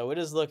spotless. So it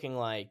is looking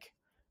like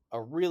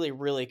a really,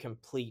 really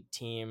complete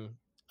team.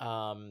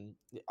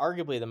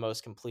 Arguably the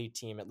most complete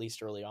team, at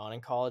least early on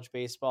in college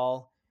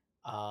baseball.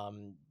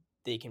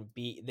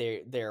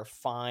 They're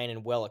fine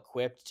and well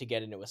equipped to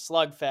get into a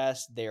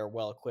slugfest. They're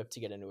well equipped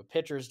to get into a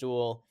pitcher's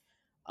duel.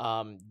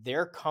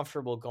 They're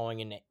comfortable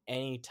going into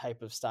any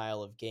type of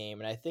style of game.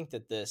 And I think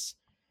that this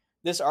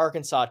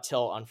Arkansas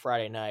tilt on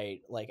Friday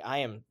night, like I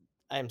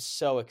am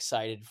so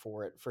excited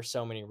for it for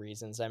so many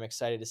reasons. I'm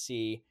excited to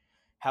see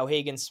how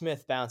Hagen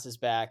Smith bounces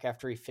back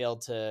after he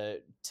failed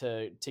to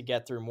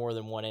get through more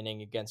than one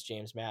inning against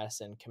James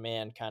Madison.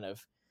 Command kind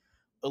of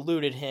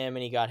eluded him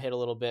and he got hit a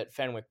little bit.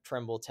 Fenwick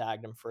Trimble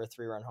tagged him for a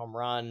 3-run home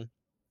run.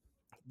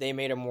 They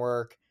made him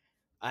work.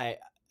 I'm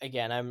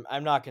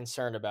not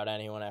concerned about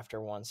anyone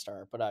after one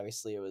start, but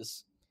obviously it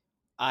was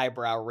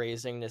eyebrow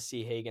raising to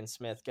see Hagen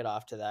Smith get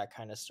off to that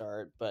kind of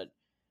start. But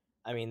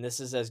I mean, this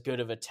is as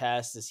good of a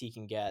test as he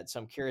can get. So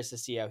I'm curious to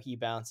see how he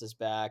bounces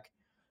back.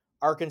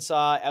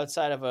 Arkansas,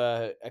 outside of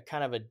a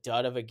kind of a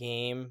dud of a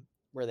game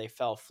where they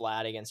fell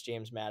flat against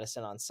James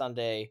Madison on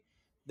Sunday,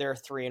 they're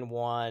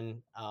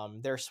 3-1.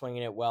 They're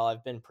swinging it well.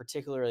 I've been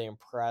particularly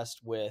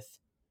impressed with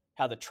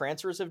how the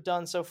transfers have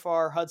done so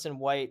far. Hudson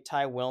White,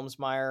 Ty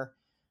Wilmsmeyer,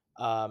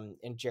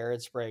 and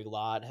Jared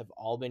Sprague-Lott have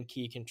all been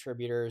key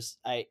contributors.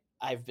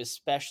 I've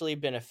especially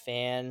been a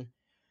fan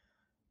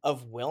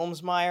of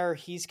Wilmsmeyer.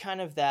 He's kind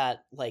of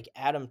that like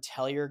Adam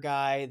Tellier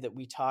guy that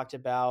we talked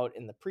about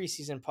in the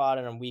preseason pod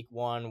and on week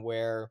 1,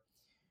 where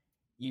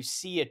you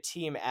see a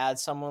team add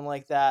someone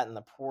like that in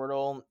the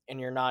portal and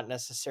you're not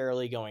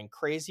necessarily going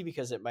crazy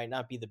because it might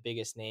not be the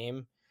biggest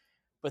name,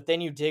 but then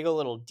you dig a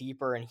little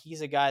deeper and he's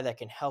a guy that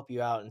can help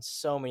you out in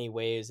so many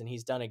ways. And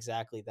he's done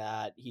exactly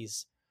that.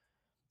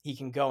 He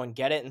can go and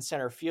get it in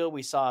center field.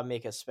 We saw him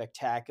make a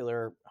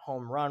spectacular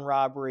home run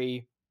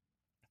robbery.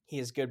 He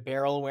has good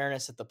barrel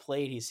awareness at the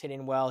plate. He's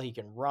hitting well. He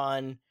can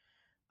run.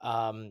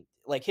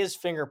 Like his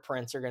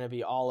fingerprints are going to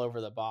be all over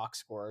the box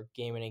score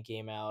game in and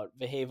game out.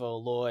 Vaheva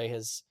Aloy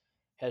has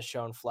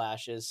shown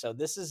flashes. So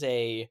this is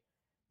a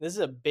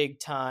big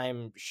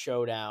time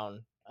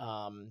showdown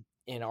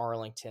in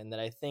Arlington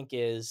that I think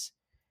is,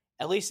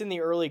 at least in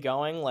the early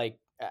going, like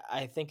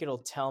I think it'll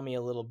tell me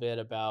a little bit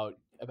about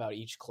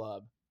each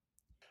club.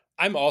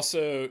 I'm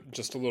also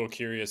just a little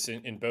curious.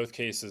 In both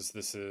cases,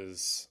 this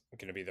is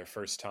going to be their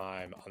first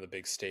time on the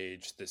big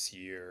stage this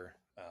year.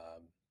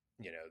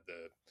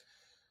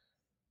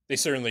 They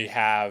certainly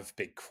have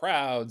big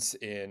crowds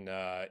in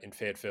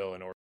Fayetteville,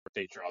 and Oregon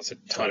State draws a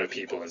ton of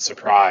people in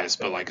Surprise.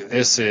 But like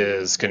this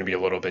is going to be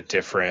a little bit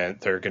different.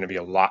 There's going to be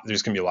a lot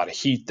of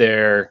heat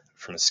there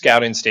from a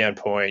scouting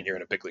standpoint. You're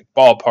in a big league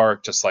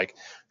ballpark. Just like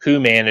who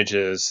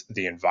manages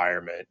the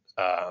environment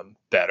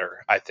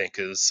better, I think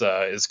is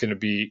going to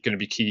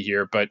be key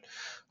here. But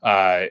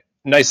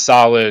nice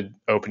solid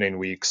opening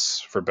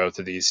weeks for both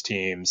of these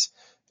teams,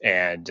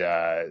 and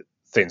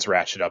things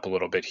ratchet up a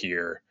little bit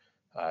here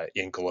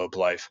in Globe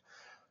Life.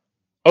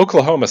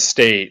 Oklahoma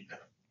State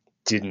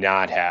did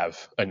not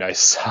have a nice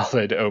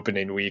solid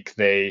opening week.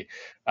 They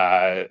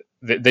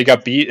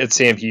got beat at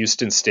Sam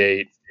Houston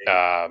State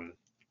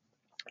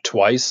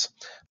twice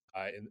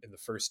in the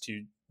first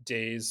 2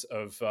 days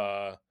of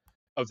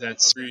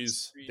that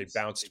series. They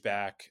bounced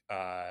back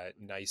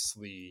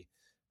nicely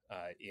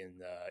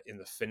in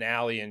the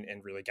finale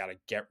and really got a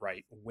get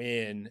right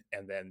win,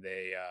 and then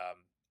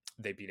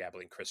they beat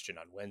Abilene Christian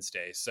on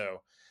Wednesday.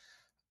 So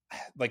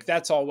like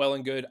that's all well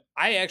and good.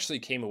 I actually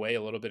came away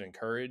a little bit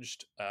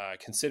encouraged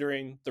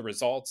considering the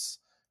results.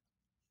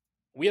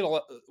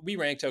 We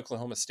ranked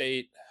Oklahoma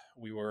State.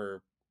 We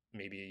were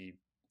maybe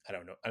I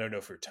don't know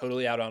if we're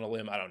totally out on a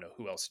limb. I don't know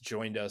who else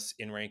joined us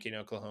in ranking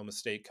Oklahoma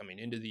State coming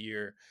into the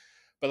year.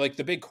 But like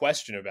the big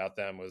question about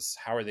them was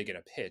how are they going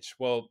to pitch?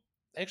 Well,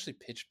 they actually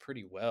pitched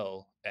pretty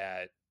well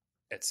at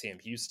Sam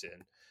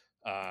Houston.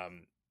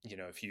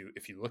 If you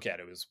look at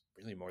it, it was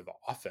really more the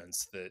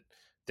offense that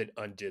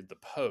undid the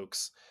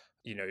Pokes.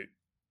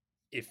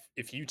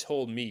 If you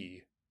told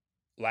me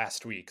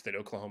last week that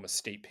Oklahoma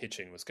State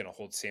pitching was going to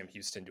hold Sam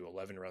Houston to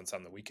 11 runs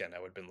on the weekend, I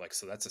would have been like,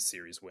 so that's a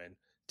series win.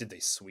 Did they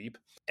sweep?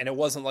 And it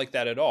wasn't like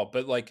that at all.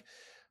 But like,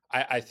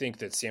 I think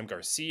that Sam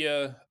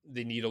Garcia,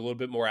 they need a little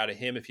bit more out of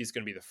him if he's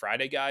going to be the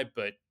Friday guy.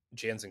 But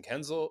Jansen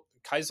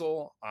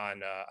Keisel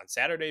on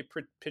Saturday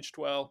pitched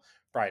well.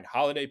 Brian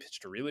Holiday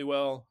pitched really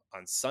well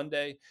on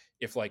Sunday.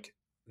 If like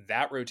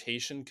that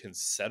rotation can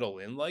settle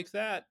in like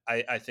that,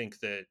 I think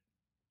that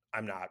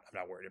I'm not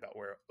worried about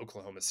where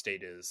Oklahoma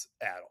State is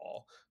at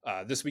all.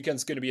 This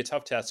weekend's going to be a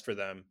tough test for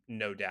them,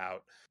 no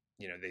doubt.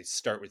 They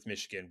start with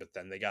Michigan, but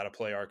then they got to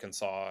play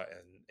Arkansas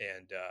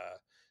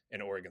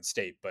and Oregon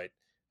State. But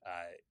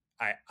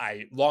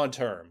I long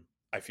term,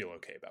 I feel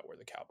okay about where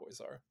the Cowboys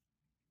are.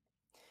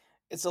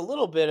 It's a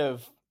little bit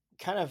of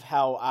kind of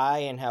how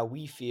how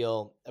we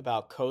feel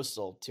about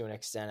Coastal to an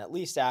extent, at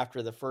least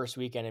after the first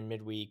weekend in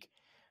midweek.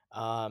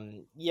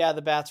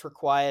 The bats were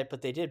quiet,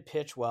 but they did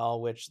pitch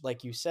well, which,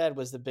 like you said,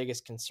 was the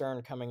biggest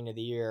concern coming into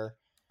the year.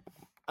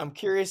 I'm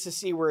curious to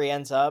see where he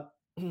ends up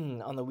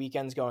on the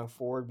weekends going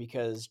forward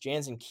because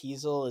Jansen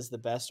Keisel is the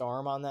best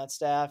arm on that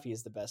staff. He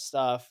has the best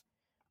stuff.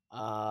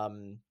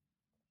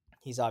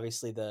 He's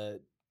obviously the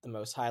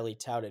most highly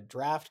touted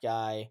draft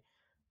guy.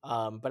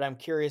 But I'm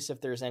curious if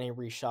there's any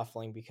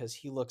reshuffling because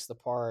he looks the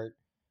part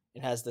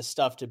and has the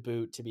stuff to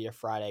boot to be a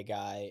Friday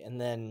guy.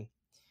 And then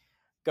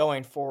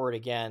going forward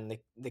again,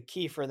 the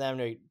key for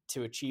them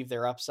to achieve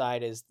their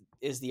upside is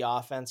the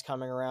offense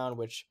coming around,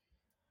 which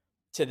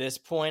to this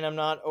point I'm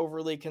not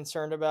overly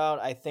concerned about.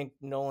 I think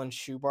Nolan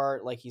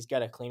Schubart, like he's got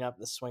to clean up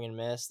the swing and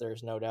miss.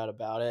 There's no doubt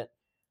about it.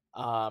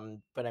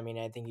 But I mean,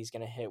 I think he's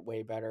going to hit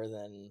way better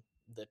than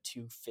the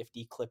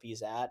 250 clip he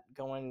is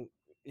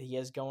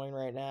going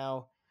right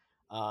now.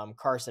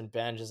 Carson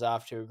Bench is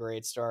off to a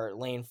great start.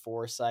 Lane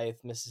Forsythe,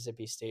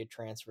 Mississippi State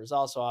transfer, is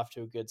also off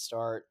to a good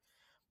start.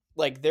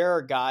 Like there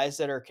are guys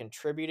that are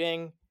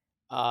contributing.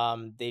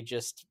 They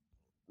just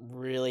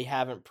really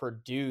haven't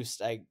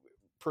produced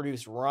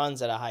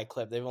runs at a high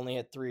clip. They've only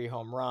hit 3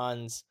 home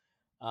runs.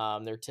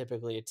 They're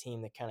typically a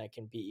team that kind of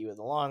can beat you with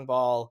a long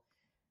ball.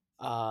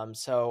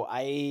 So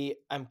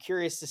I'm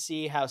curious to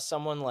see how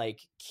someone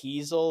like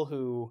Keisel,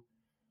 who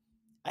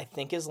I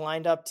think is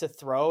lined up to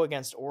throw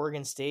against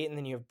Oregon State, and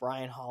then you have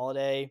Brian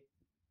Holiday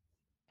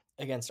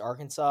against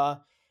Arkansas,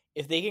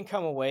 if they can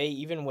come away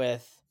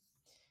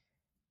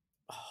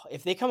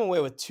if they come away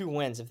with 2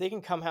 wins, if they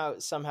can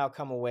somehow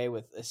come away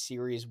with a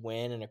series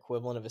win, an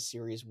equivalent of a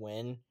series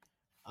win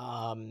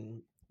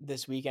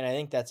this weekend, I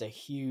think that's a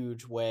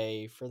huge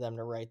way for them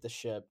to right the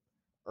ship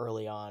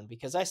early on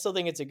because I still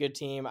think it's a good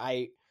team.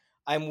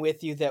 I'm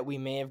with you that we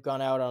may have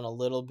gone out on a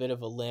little bit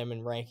of a limb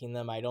in ranking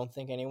them. I don't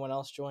think anyone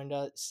else joined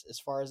us as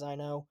far as I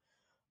know.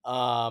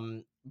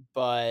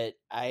 But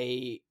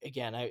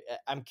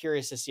I'm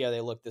curious to see how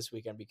they look this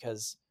weekend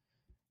because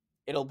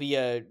it'll be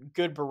a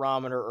good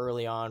barometer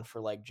early on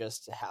for like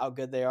just how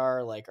good they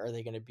are. Like, are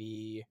they going to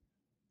be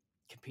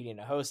competing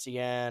to host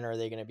again? Or are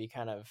they going to be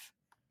kind of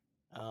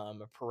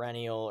a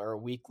perennial or a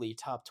weekly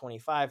top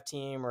 25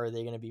 team? Or are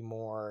they going to be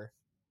more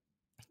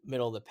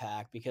middle of the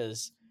pack?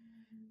 Because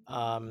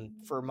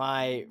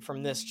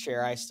from this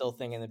chair, I still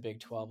think in the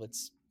Big 12,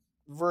 it's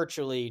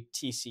virtually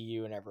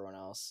TCU and everyone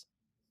else.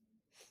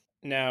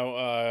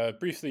 Now,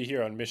 briefly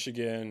here on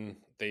Michigan,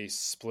 they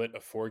split a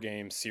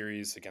 4-game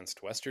series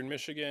against Western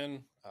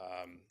Michigan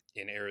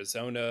in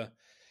Arizona.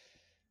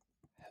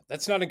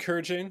 That's not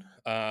encouraging.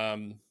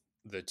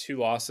 The 2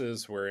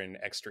 losses were in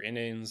extra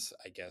innings.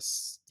 I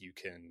guess you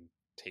can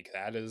take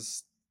that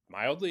as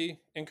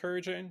mildly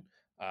encouraging.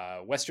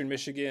 Western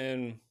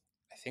Michigan,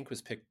 I think,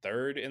 was picked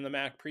 3rd in the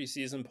MAC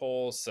preseason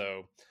poll,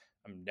 so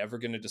I'm never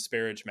going to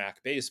disparage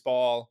MAC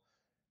baseball.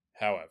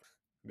 However,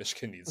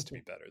 Michigan needs to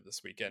be better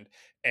this weekend,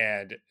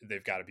 and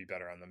they've got to be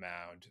better on the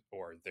mound,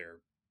 or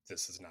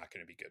this is not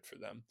going to be good for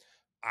them.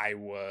 I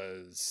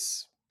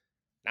was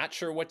not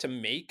sure what to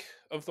make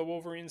of the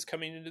Wolverines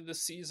coming into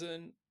this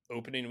season.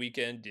 Opening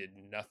weekend did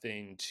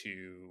nothing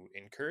to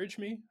encourage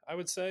me, I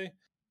would say.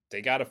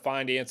 They got to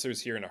find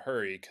answers here in a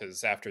hurry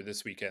because after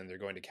this weekend, they're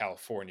going to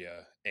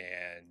California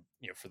and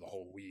for the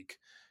whole week.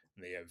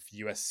 and they have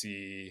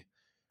USC,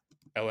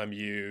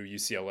 LMU,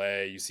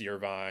 UCLA, UC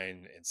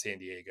Irvine, and San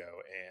Diego,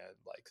 and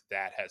like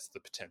that has the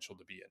potential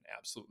to be an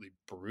absolutely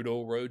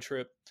brutal road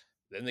trip.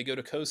 Then they go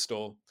to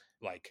Coastal.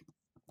 Like,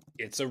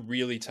 it's a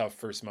really tough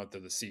first month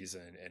of the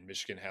season, and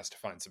Michigan has to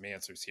find some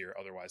answers here.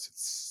 Otherwise,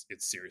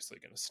 it's seriously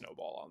going to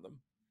snowball on them.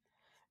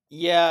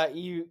 Yeah,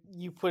 you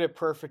put it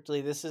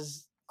perfectly. This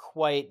is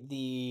quite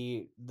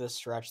the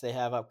stretch they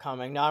have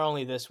upcoming. Not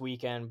only this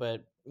weekend,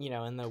 but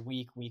in the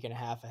week and a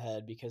half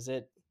ahead, because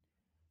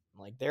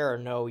there are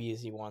no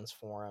easy ones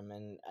for him.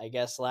 And I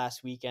guess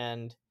last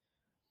weekend,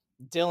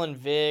 Dylan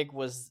Vig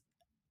was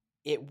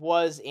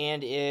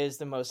and is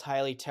the most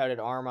highly touted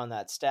arm on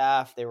that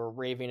staff. They were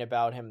raving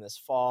about him this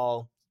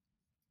fall.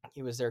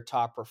 He was their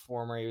top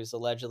performer. He was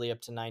allegedly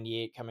up to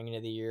 98 coming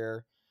into the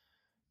year.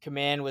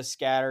 Command was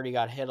scattered. He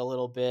got hit a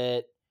little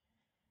bit.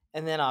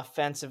 And then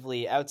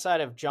offensively,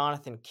 outside of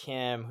Jonathan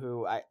Kim,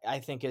 who I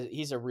think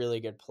he's a really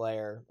good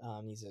player.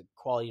 He's a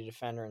quality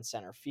defender in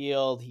center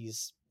field.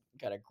 He's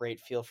got a great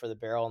feel for the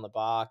barrel in the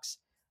box.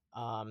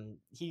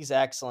 He's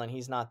excellent.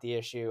 He's not the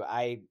issue.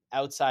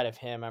 Outside of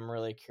him, I'm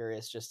really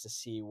curious just to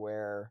see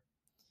where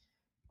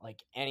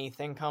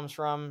anything comes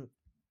from.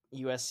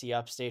 USC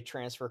Upstate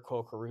transfer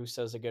Cole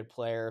Caruso is a good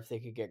player. If they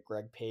could get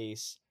Greg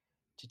Pace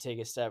to take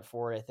a step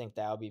forward, I think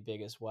that would be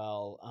big as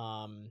well.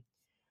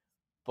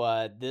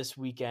 But this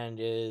weekend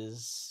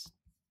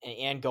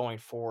and going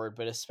forward,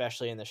 but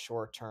especially in the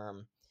short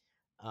term,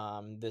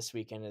 this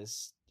weekend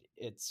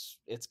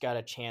it's got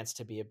a chance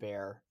to be a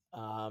bear.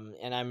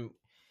 And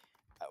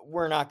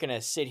we're not going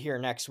to sit here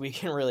next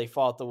week and really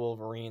fault the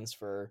Wolverines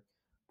for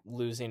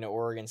losing to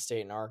Oregon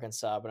State and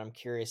Arkansas, but I'm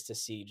curious to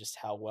see just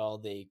how well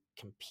they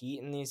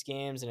compete in these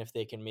games and if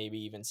they can maybe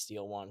even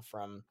steal one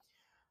from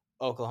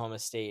Oklahoma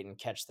State and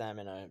catch them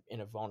in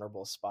a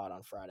vulnerable spot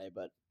on Friday.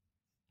 But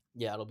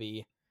yeah, it'll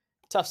be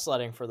tough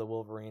sledding for the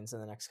Wolverines in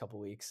the next couple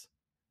weeks.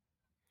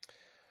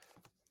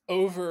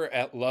 Over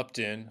at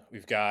Lupton,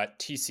 we've got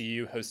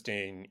TCU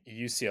hosting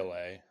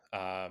UCLA.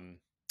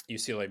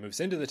 UCLA moves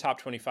into the top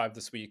 25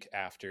 this week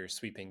after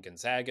sweeping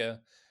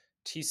Gonzaga.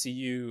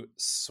 TCU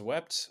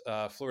swept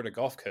Florida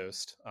Gulf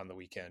Coast on the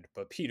weekend,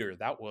 but Peter,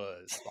 that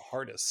was the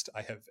hardest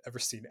I have ever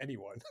seen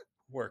anyone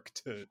work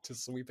to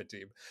sweep a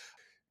team.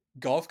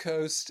 Gulf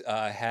Coast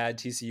had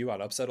TCU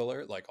on upset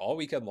alert like all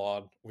weekend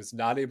long, was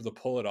not able to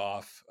pull it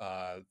off.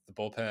 The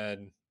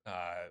bullpen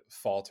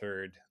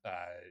faltered,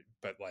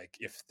 but like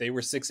if they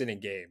were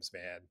 6-inning games,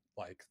 man,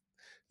 like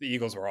the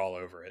Eagles were all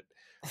over it.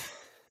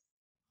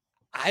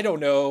 I don't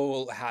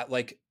know how,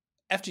 like,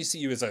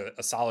 FGCU is a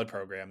solid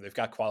program. They've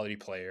got quality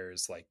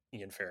players. Like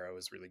Ian Farrow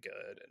is really good,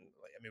 and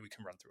I mean we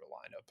can run through a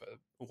lineup,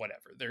 but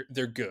whatever.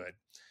 They're good,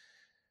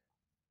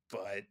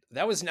 but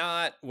that was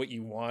not what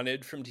you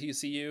wanted from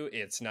TCU.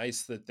 It's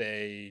nice that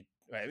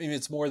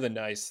it's more than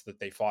nice that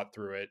they fought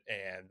through it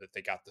and that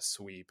they got the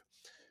sweep.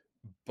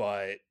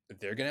 But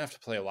they're going to have to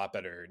play a lot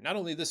better, not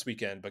only this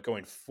weekend, but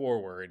going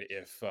forward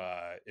if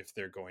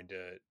they're going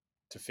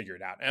to figure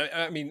it out.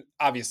 I mean,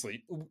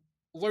 obviously,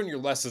 learn your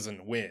lessons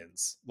and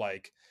wins,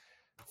 like,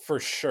 for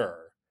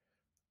sure.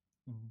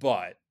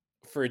 But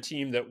for a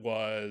team that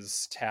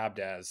was tabbed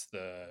as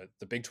the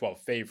Big 12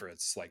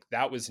 favorites, like,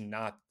 that was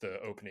not the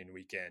opening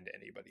weekend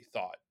anybody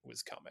thought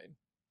was coming.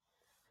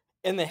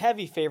 And the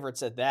heavy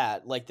favorites at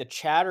that, like the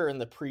chatter in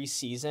the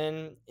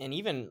preseason, and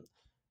even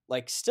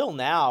like still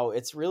now,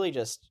 it's really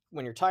just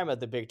when you're talking about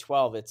the Big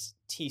 12, it's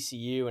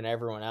TCU and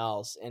everyone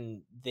else.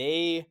 And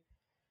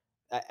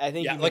I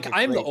think, yeah, like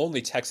I'm the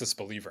only Texas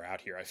believer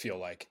out here. I feel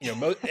like,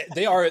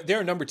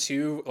 they're number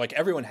 2. Like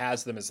everyone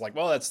has them as like,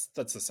 well, that's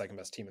the second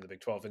best team in the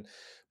Big 12.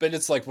 But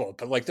it's like, well,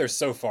 but like they're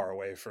so far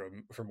away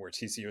from where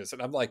TCU is.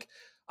 And I'm like,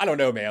 I don't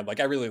know, man. Like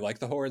I really like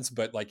the Horns,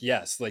 but like,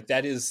 yes, like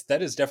that is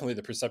definitely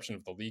the perception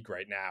of the league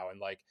right now.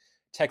 And like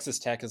Texas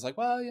Tech is like,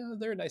 well,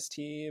 they're a nice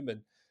team.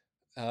 And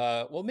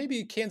well,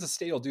 maybe Kansas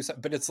State will do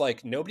something, but it's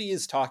like, nobody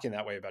is talking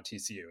that way about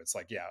TCU. It's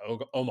like, yeah,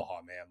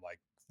 Omaha, man, like,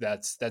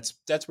 that's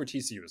where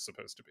TCU is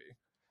supposed to be.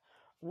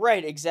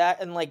 Right,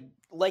 exactly. And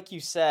like you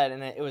said,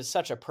 and it was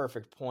such a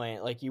perfect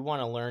point. Like you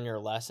want to learn your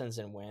lessons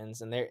and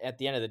wins, and they're at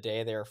the end of the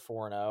day they're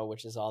 4-0,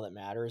 which is all that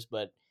matters.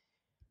 But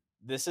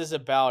this is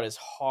about as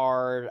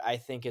hard, I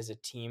think, as a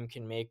team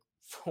can make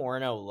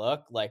 4-0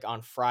 look. Like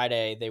on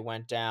Friday, they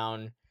went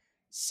down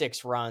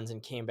 6 runs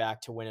and came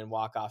back to win in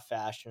walk-off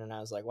fashion, and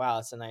I was like, wow,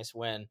 that's a nice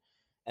win.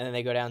 And then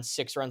they go down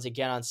 6 runs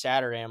again on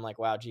Saturday. I'm like,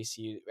 wow,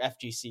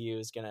 FGCU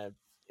is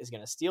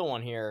gonna steal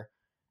one here.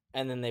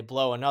 And then they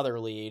blow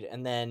another lead,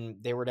 and then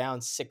they were down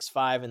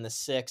 6-5 in the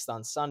 6th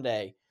on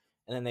Sunday,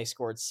 and then they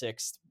scored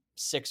six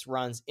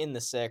runs in the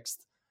 6th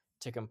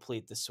to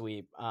complete the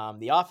sweep.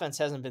 The offense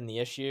hasn't been the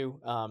issue.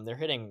 They're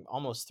hitting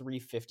almost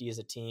 350 as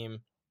a team.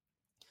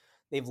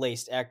 They've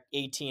laced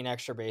 18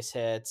 extra base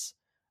hits.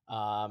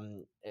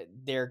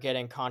 They're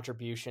getting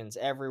contributions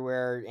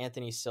everywhere.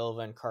 Anthony Silva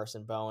and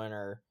Carson Bowen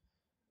are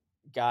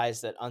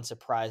guys that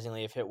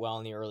unsurprisingly have hit well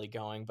in the early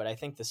going, but I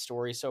think the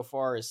story so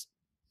far is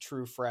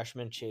true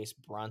freshman Chase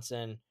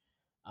Brunson.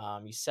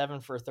 He's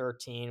 7 for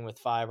 13 with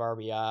 5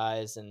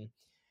 RBIs and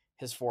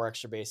his 4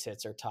 extra base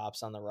hits are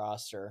tops on the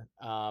roster.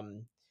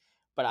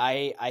 But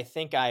I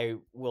think I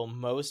will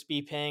most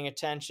be paying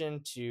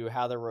attention to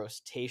how the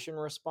rotation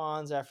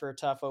responds after a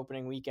tough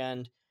opening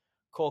weekend.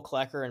 Cole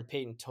Klecker and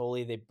Peyton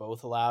Tolley, they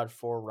both allowed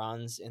 4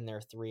 runs in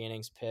their 3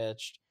 innings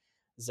pitched.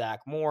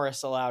 Zach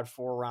Morris allowed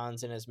 4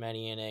 runs in as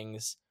many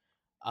innings.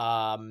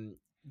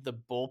 The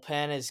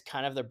bullpen is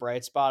kind of the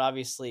bright spot.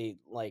 Obviously,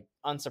 like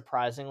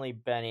unsurprisingly,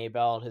 Ben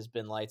Abel has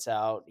been lights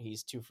out.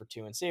 He's 2 for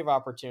 2 in save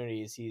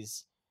opportunities. He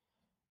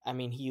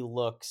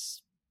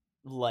looks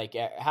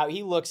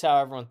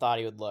how everyone thought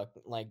he would look,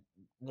 like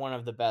one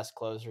of the best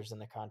closers in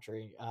the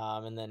country.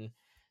 And then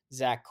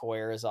Zach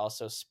Coyer has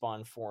also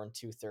spun 4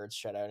 2/3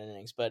 shutout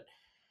innings. But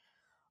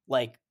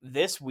like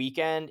this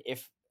weekend,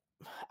 if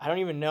I don't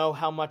even know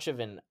how much of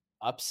an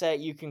upset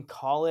you can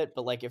call it,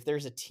 but like if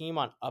there's a team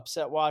on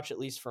upset watch, at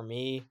least for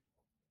me,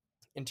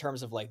 in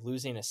terms of like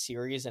losing a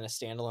series and a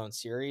standalone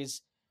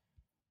series,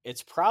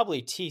 it's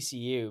probably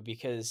TCU,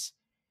 because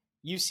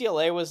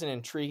UCLA was an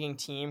intriguing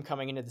team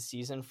coming into the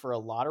season for a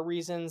lot of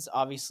reasons.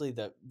 Obviously,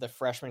 the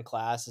freshman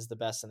class is the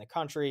best in the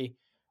country.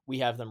 We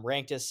have them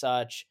ranked as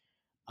such.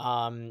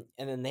 And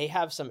then they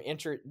have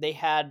they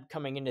had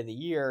coming into the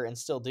year, and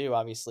still do,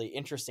 obviously,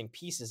 interesting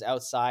pieces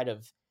outside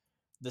of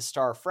the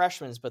star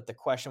freshmen, but the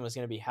question was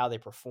going to be how they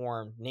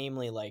performed,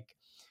 namely like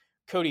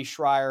Cody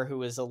Schreier, who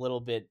was a little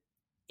bit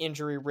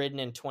injury ridden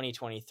in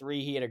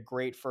 2023. He had a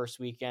great first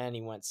weekend.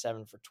 He went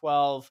 7 for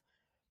 12.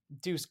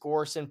 Deuce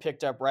Gorson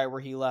picked up right where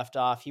he left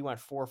off. He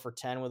went 4 for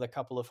 10 with a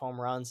couple of home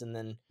runs. And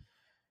then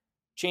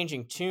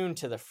changing tune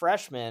to the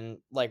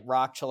freshman, like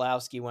Rock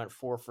Chalowski went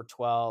 4 for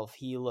 12.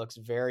 He looks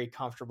very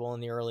comfortable in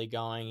the early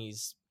going.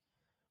 He's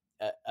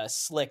a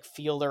slick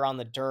fielder on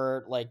the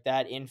dirt. Like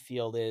that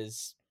infield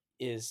is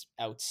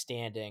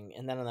outstanding.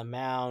 And then on the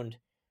mound,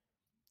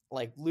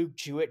 like Luke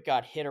Jewett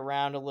got hit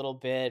around a little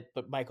bit,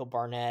 but Michael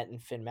Barnett and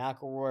Finn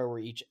McElroy were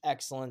each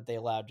excellent. They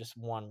allowed just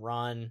 1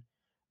 run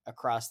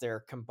across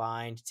their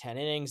combined 10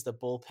 innings. The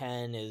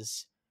bullpen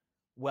is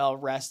well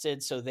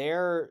rested, so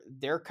they're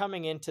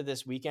coming into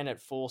this weekend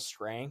at full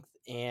strength.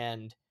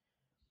 And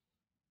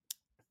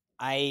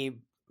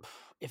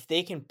if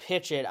they can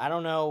pitch it, I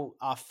don't know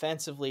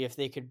offensively if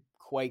they could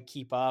quite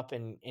keep up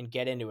and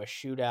get into a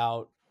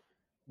shootout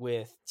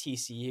with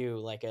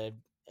TCU, like a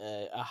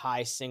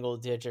high single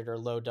digit or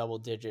low double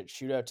digit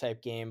shootout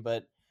type game.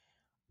 But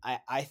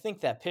I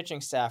think that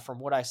pitching staff, from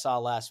what I saw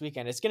last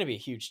weekend, it's going to be a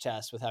huge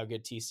test with how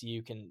good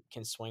TCU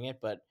can swing it.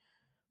 But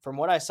from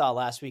what I saw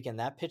last weekend,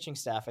 that pitching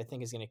staff, I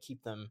think, is going to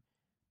keep them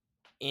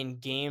in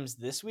games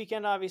this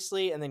weekend,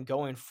 obviously, and then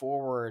going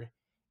forward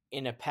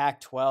in a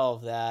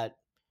Pac-12 that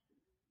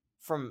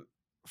from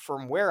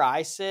where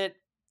I sit,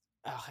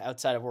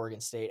 outside of Oregon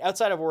State,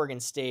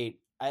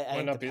 I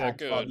think not the be that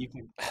Pac-12,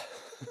 good.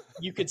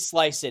 you could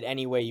slice it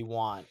any way you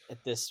want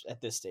at this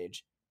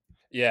stage.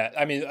 Yeah,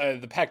 I mean,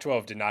 the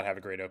Pac-12 did not have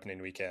a great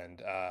opening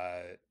weekend.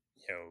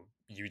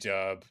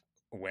 UW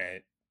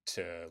went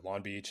to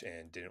Long Beach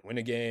and didn't win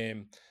a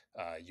game.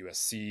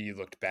 USC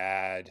looked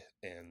bad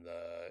in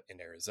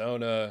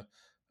Arizona.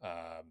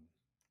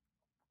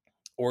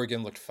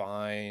 Oregon looked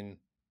fine.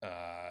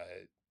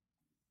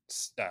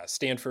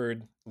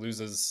 Stanford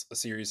loses a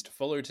series to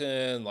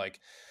Fullerton. Like,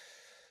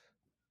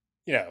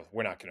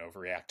 we're not going to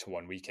overreact to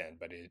one weekend,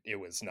 but it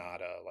was not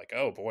like,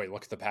 oh boy,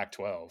 look at the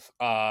Pac-12.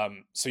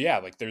 So yeah,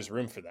 like there's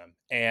room for them.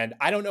 And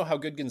I don't know how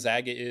good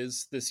Gonzaga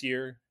is this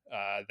year.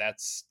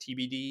 That's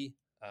TBD.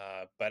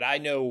 But I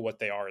know what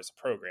they are as a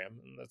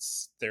program.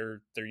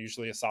 They're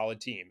usually a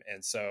solid team.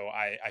 And so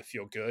I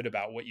feel good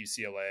about what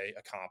UCLA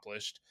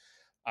accomplished.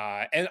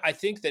 And I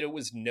think that it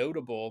was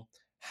notable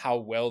how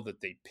well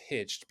that they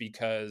pitched,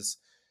 because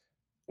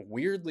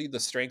weirdly, the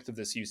strength of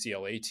this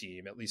UCLA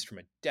team, at least from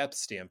a depth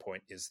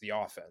standpoint, is the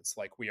offense.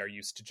 Like, we are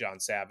used to John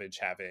Savage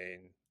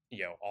having,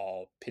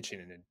 all pitching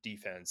and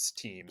defense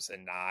teams,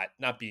 and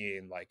not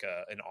being like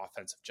an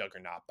offensive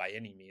juggernaut by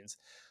any means.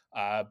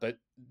 But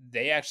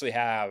they actually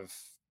have,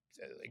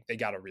 they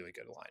got a really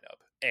good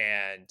lineup.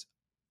 And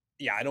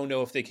yeah, I don't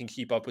know if they can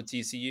keep up with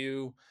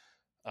TCU,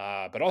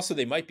 but also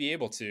they might be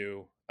able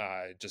to,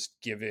 just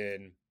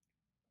given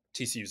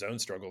TCU's own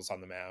struggles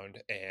on the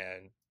mound,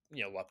 and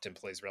Lupton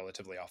plays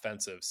relatively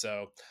offensive.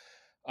 So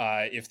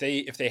if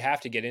they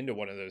have to get into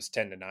one of those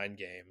 10-9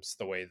 games,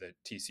 the way that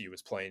TCU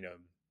was playing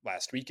them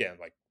last weekend,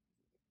 like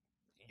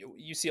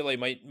UCLA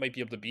might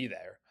be able to be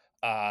there.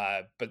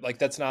 But like,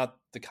 that's not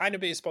the kind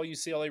of baseball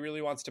UCLA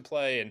really wants to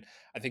play. And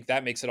I think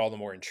that makes it all the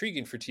more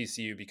intriguing for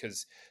TCU,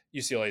 because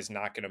UCLA is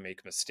not going to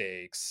make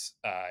mistakes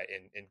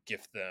and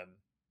gift them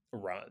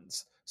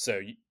runs. So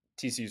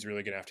TCU is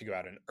really going to have to go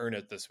out and earn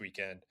it this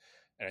weekend.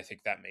 And I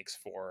think that makes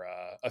for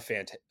a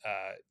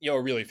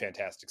really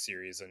fantastic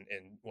series, and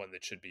one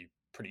that should be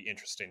pretty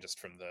interesting just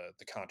from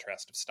the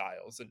contrast of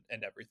styles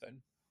and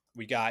everything.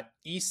 We got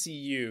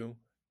ECU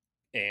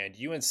and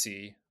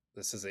UNC.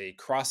 This is a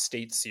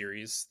cross-state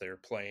series. They're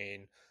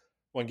playing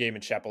one game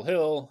in Chapel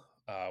Hill,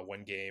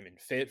 one game in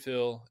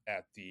Fayetteville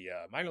at the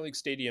minor league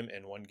stadium,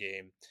 and one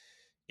game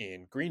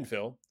in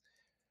Greenville.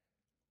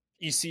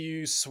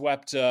 ECU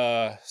swept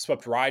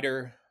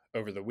Rider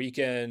over the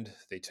weekend.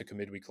 They took a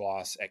midweek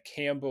loss at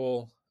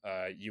Campbell.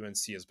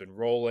 UNC has been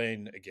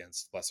rolling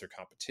against lesser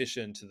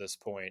competition to this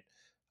point.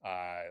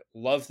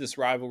 Love this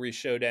rivalry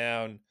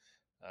showdown.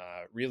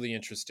 Really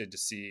interested to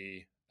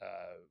see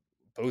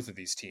both of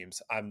these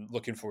teams. I'm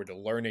looking forward to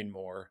learning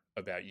more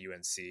about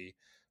UNC.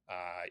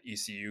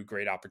 ECU,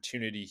 great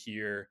opportunity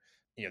here.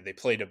 They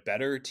played a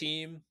better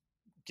team,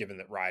 given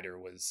that Rider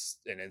was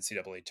an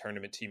NCAA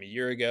tournament team a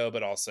year ago,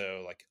 but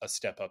also like a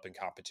step up in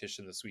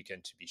competition this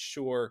weekend, to be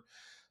sure.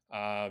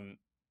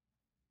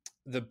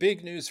 The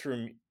big news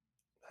from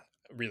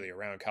really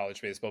around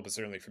college baseball, but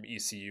certainly from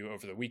ECU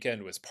over the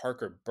weekend, was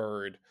Parker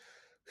Byrd,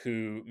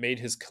 who made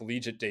his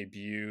collegiate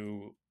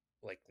debut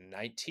like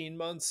 19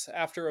 months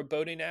after a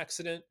boating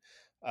accident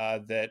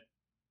that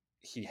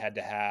he had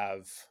to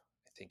have,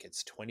 I think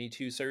it's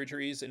 22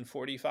 surgeries in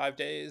 45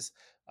 days,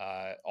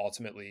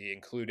 ultimately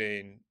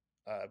including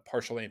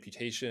partial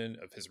amputation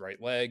of his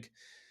right leg.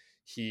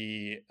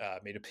 He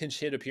made a pinch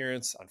hit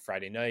appearance on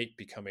Friday night,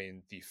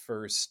 becoming the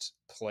first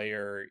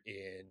player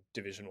in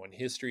Division I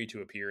history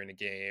to appear in a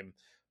game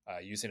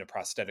using a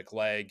prosthetic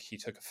leg. He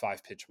took a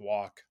 5-pitch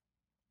walk.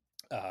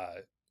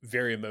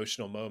 Very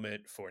emotional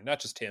moment for not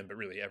just him, but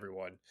really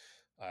everyone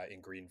in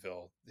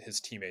Greenville.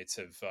 His teammates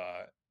have,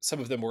 some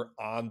of them were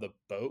on the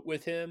boat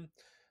with him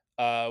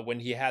when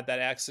he had that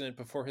accident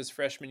before his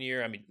freshman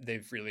year. I mean,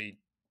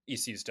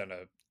 ECU's done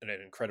an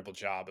incredible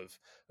job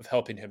of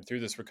helping him through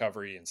this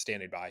recovery and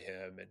standing by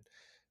him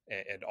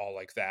and all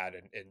like that.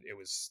 And it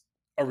was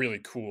a really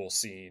cool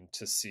scene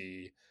to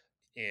see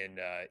in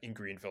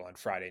Greenville on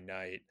Friday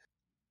night.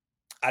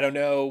 I don't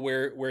know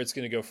where it's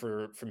going to go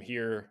from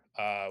here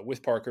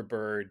with Parker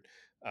Byrd.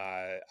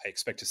 I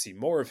expect to see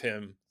more of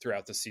him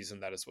throughout the season.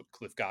 That is what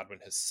Cliff Godwin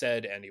has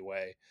said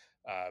anyway.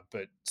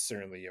 But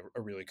certainly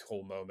a really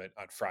cool moment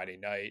on Friday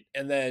night.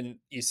 And then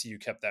ECU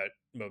kept that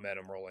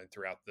momentum rolling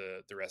throughout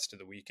the rest of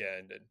the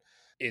weekend. And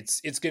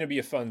it's going to be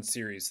a fun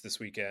series this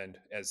weekend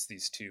as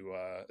these two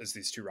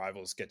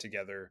rivals get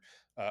together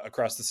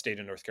across the state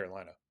of North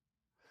Carolina.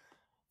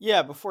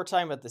 Yeah, before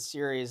talking about the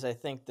series, I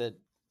think that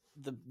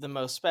the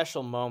most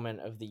special moment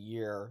of the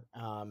year,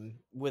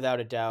 without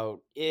a doubt,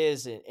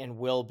 is and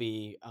will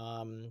be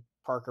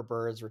Parker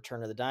Byrd's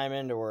return to the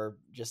diamond, or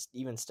just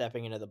even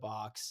stepping into the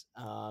box.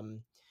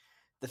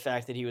 The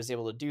fact that he was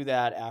able to do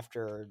that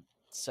after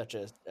such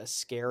a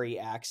scary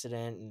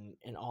accident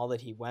and all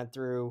that he went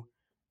through,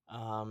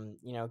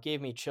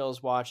 gave me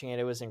chills watching it.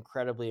 It was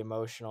incredibly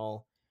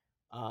emotional.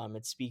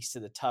 It speaks to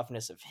the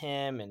toughness of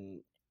him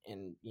and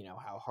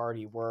how hard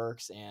he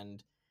works,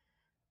 and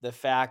the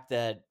fact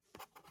that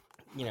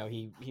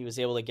he was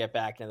able to get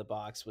back into the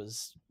box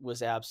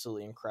was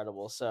absolutely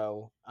incredible.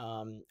 So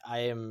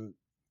I am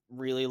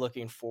really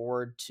looking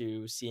forward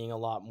to seeing a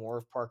lot more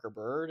of Parker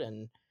Byrd,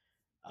 and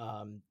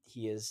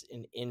he is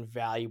an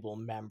invaluable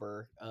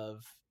member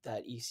of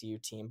that ECU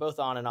team, both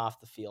on and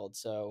off the field.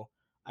 So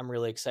I'm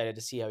really excited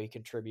to see how he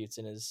contributes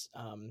in his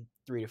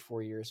 3 to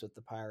 4 years with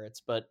the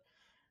Pirates. But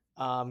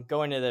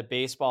going to the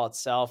baseball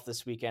itself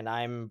this weekend,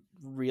 I'm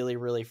really,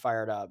 really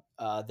fired up.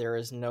 There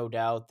is no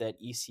doubt that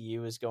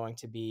ECU is going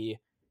to be,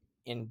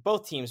 and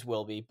both teams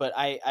will be, but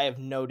I have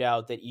no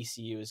doubt that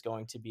ECU is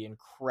going to be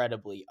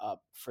incredibly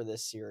up for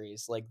this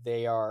series. Like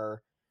they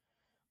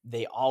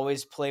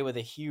always play with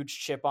a huge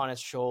chip on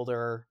its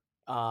shoulder.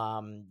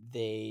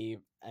 They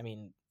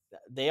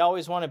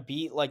always want to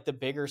beat like the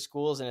bigger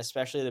schools, and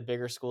especially the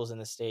bigger schools in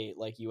the state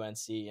like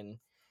UNC and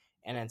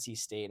NC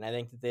State. And I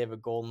think that they have a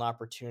golden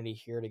opportunity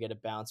here to get a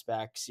bounce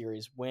back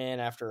series win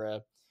after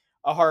a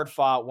hard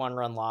fought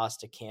 1-run loss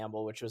to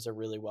Campbell, which was a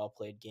really well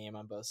played game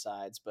on both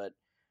sides. But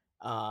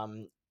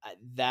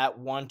that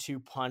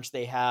 1-2 punch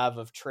they have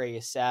of Trey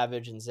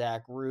Savage and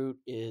Zach Root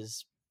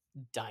is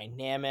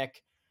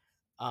dynamic.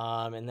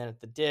 And then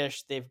at the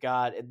dish, they've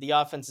got the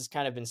offense has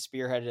kind of been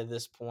spearheaded at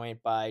this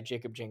point by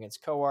Jacob Jenkins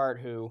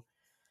Coart, who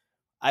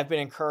I've been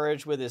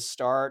encouraged with his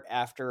start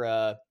after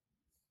a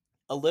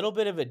little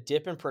bit of a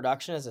dip in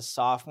production as a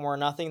sophomore.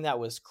 Nothing that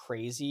was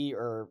crazy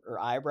or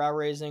eyebrow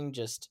raising,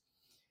 just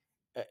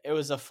it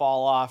was a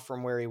fall off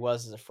from where he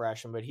was as a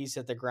freshman, but he's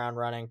hit the ground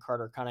running.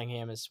 Carter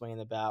Cunningham is swinging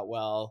the bat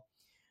well.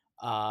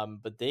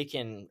 But they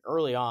can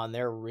early on,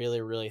 they're really,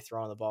 really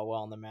throwing the ball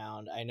well on the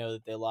mound. I know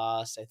that they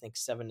lost, I think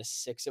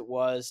 7-6 it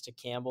was to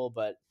Campbell,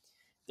 but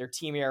their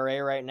team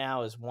ERA right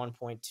now is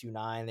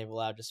 1.29. They've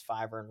allowed just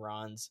 5 earned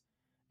runs.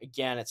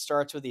 Again, it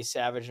starts with the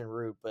Savage and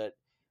Root, but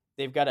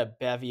they've got a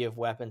bevy of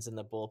weapons in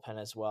the bullpen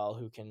as well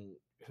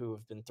who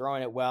have been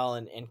throwing it well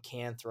and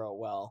can throw it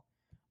well.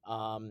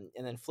 And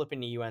then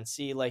flipping to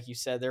UNC, like you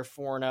said, they're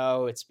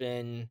 4-0. It's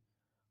been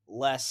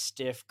less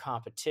stiff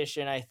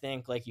competition, I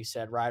think. Like you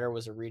said, Rider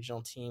was a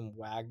regional team.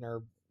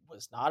 Wagner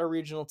was not a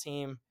regional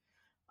team.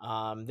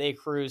 They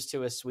cruised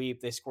to a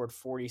sweep. They scored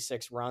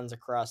 46 runs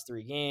across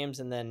 3 games,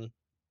 and then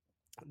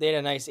they had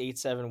a nice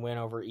 8-7 win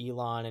over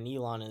Elon. And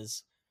Elon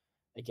is,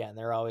 again,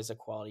 they're always a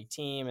quality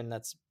team, and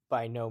that's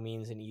by no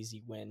means an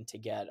easy win to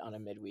get on a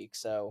midweek.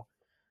 So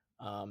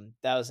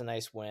that was a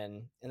nice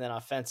win. And then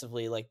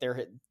offensively, like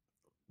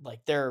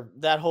like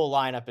that whole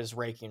lineup is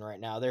raking right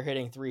now. They're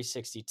hitting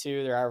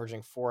 362. They're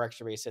averaging 4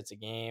 extra base hits a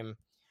game.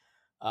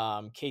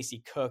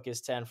 Casey Cook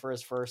is 10 for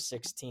his first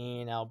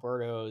 16.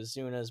 Alberto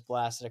Zuna's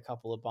blasted a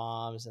couple of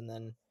bombs, and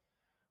then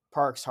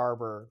Parks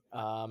Harbor,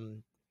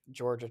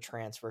 Georgia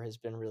transfer, has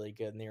been really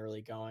good in the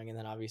early going. And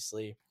then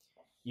obviously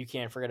you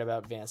can't forget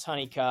about Vance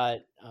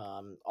Honeycutt,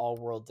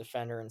 all-world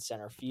defender in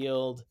center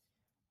field.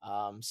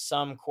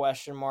 Some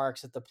question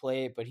marks at the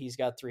plate, but he's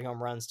got 3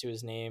 home runs to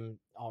his name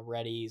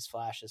already. He's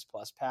flashes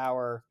plus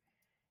power.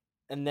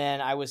 And then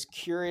I was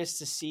curious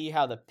to see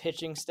how the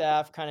pitching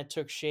staff kind of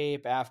took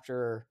shape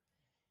after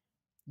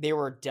they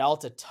were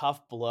dealt a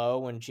tough blow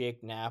when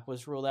Jake Knapp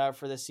was ruled out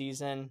for the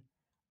season.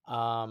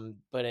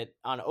 But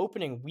on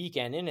opening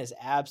weekend, in his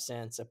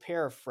absence, a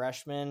pair of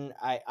freshmen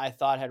I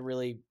thought had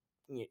really,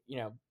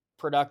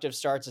 productive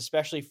starts,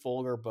 especially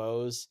Folger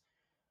Bose.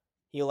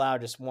 He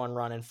allowed just 1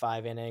 run in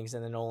 5 innings,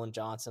 and then Nolan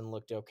Johnson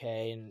looked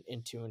okay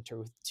in 2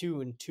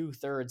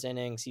 2/3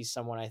 innings. He's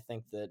someone I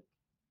think that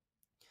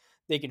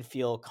they can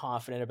feel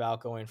confident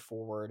about going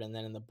forward. And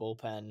then in the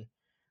bullpen,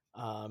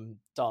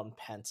 Dalton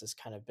Pence has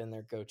kind of been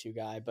their go-to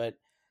guy. But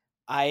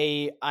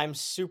I'm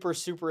super,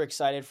 super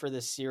excited for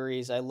this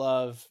series. I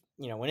love,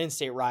 when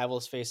in-state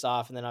rivals face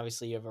off, and then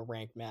obviously you have a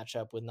ranked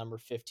matchup with number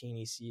 15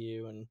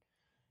 ECU and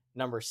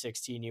number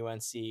 16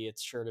 UNC.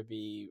 It's sure to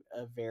be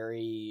a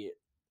very,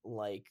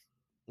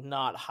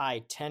 not high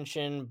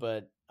tension,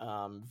 but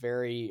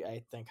very,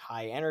 I think,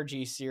 high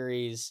energy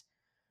series.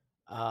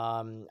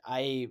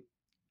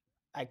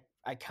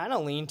 I kind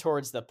of lean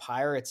towards the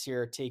Pirates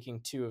here, taking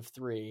 2 of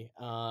 3.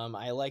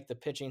 I like the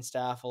pitching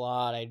staff a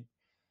lot.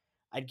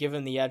 I'd give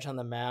him the edge on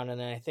the mound,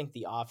 and I think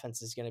the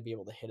offense is going to be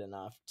able to hit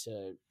enough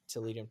to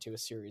lead him to a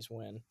series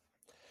win.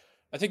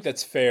 I think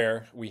that's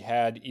fair. We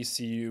had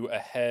ECU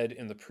ahead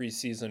in the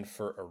preseason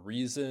for a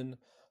reason.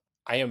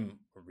 I am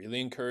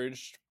really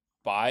encouraged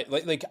by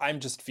I'm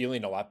just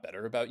feeling a lot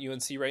better about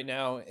UNC right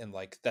now, and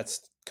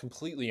that's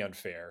completely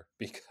unfair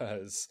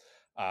because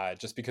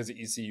just because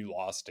ECU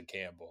lost to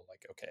Campbell,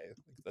 okay,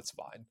 that's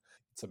fine.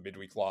 It's a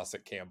midweek loss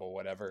at Campbell,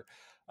 whatever.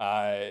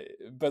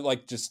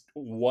 But just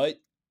what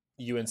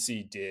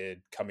UNC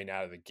did coming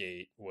out of the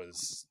gate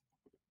was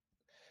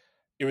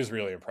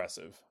really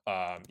impressive.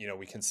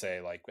 We can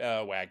say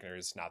Wagner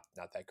is not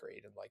that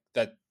great, and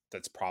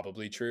that's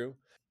probably true.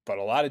 But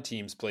a lot of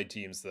teams played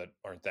teams that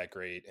aren't that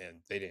great,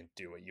 and they didn't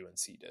do what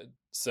UNC did.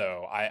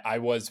 So I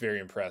was very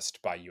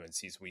impressed by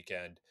UNC's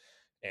weekend,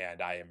 and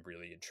I am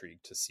really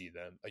intrigued to see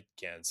them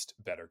against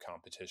better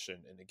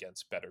competition and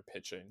against better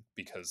pitching,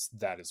 because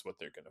that is what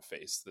they're going to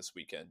face this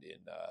weekend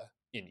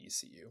in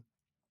ECU.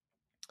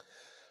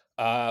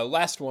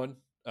 Last one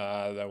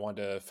that I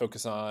wanted to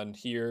focus on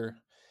here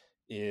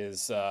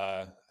is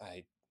whatever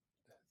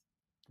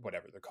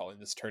they're calling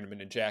this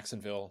tournament in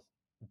Jacksonville.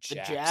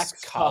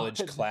 Jax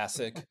College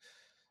Classic.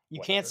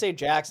 You can't say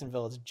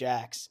Jacksonville, it's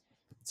Jax.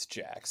 It's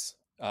Jax.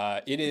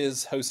 It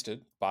is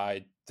hosted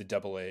by the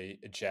AA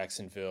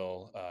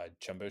Jacksonville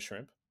Jumbo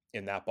Shrimp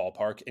in that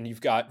ballpark. And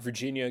you've got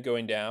Virginia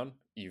going down.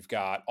 You've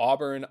got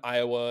Auburn,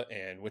 Iowa,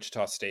 and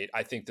Wichita State.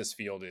 I think this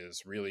field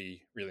is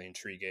really, really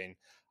intriguing.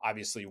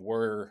 Obviously,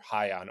 we're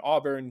high on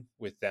Auburn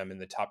with them in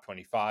the top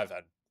 25.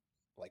 I'd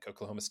like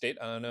Oklahoma State.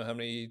 I don't know how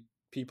many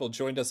people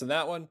joined us in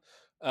that one.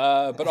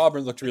 But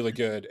Auburn looked really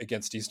good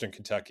against Eastern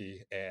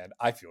Kentucky, and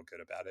I feel good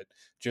about it.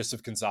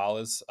 Joseph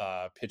Gonzalez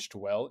pitched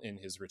well in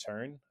his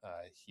return.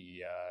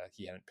 He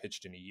hadn't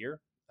pitched in a year,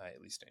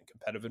 at least in a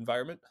competitive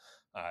environment.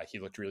 He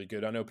looked really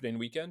good on opening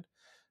weekend.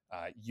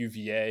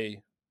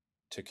 UVA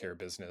took care of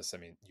business. I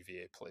mean,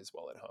 UVA plays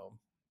well at home.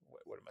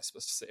 What am I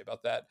supposed to say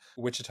about that?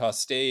 Wichita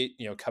State,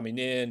 coming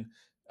in,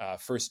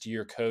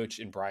 first-year coach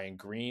in Brian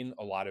Green,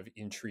 a lot of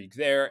intrigue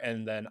there.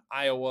 And then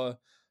Iowa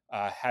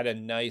had a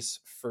nice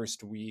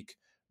first week.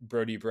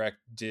 Brody Brecht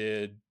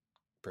did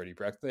Brody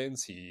Brecht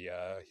things. He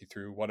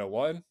threw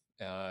 101.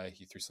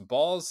 He threw some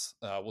balls.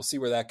 We'll see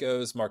where that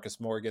goes. Marcus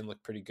Morgan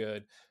looked pretty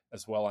good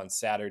as well on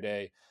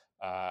Saturday.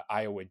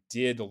 Iowa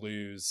did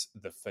lose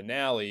the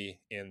finale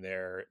in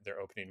their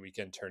opening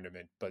weekend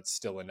tournament, but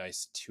still a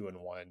nice 2-1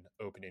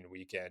 opening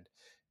weekend.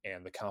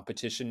 And the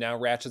competition now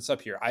ratchets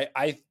up here.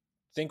 I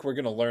think we're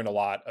going to learn a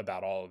lot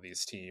about all of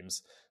these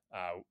teams.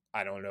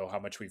 I don't know how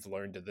much we've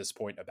learned to this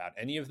point about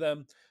any of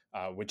them,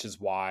 which is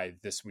why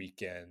this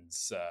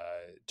weekend's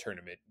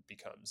tournament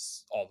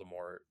becomes all the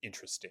more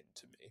interesting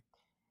to me.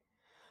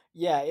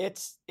 Yeah,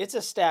 it's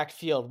a stacked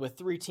field with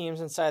 3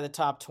 teams inside the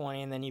top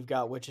 20, and then you've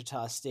got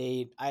Wichita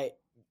State.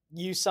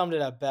 You summed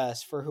it up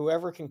best. For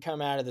whoever can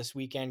come out of this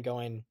weekend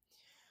going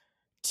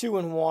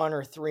 2-1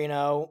 or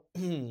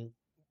 3-0,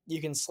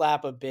 you can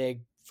slap a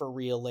big for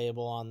real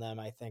label on them,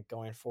 I think,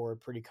 going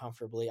forward pretty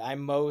comfortably.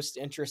 I'm most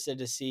interested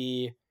to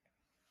see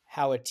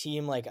how a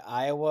team like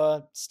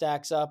Iowa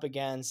stacks up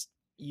against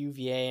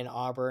UVA and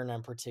Auburn.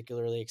 I'm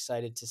particularly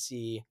excited to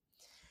see.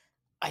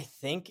 I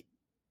think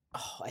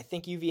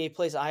UVA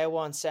plays Iowa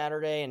on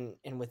Saturday,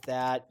 and with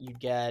that, you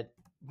get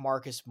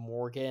Marcus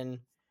Morgan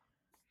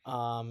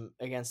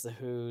against the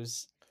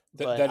Hoos.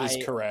 But That is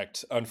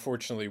correct.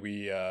 Unfortunately,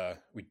 we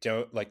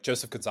don't, like,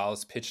 Joseph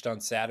Gonzalez pitched on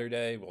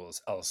Saturday. Well,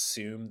 I'll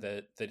assume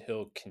that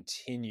he'll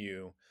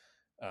continue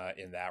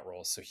in that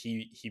role. So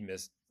he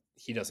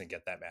doesn't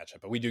get that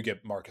matchup, but we do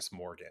get Marcus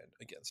Morgan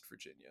against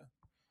Virginia.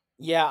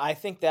 Yeah, I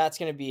think that's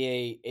going to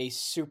be a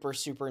super,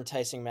 super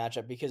enticing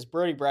matchup because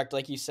Brody Brecht,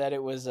 like you said,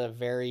 it was a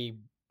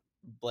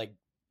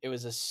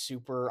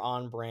super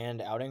on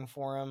brand outing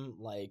for him.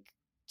 Like,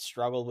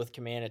 struggled with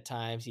command at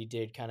times. He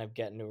did kind of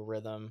get into a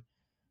rhythm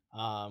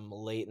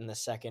late in the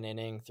second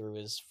inning through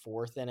his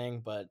fourth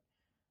inning, but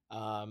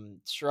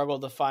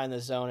struggled to find the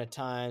zone at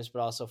times,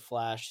 but also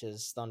flashed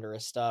his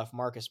thunderous stuff.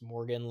 Marcus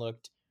Morgan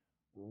looked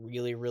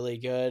really, really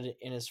good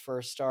in his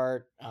first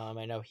start.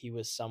 I know he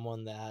was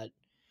someone that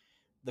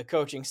the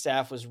coaching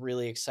staff was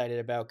really excited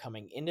about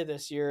coming into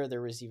this year.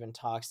 There was even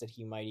talks that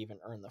he might even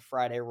earn the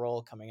Friday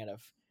role coming out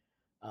of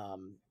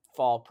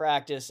fall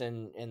practice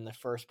and in the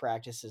first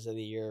practices of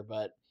the year.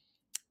 But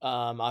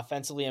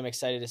offensively, I'm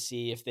excited to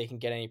see if they can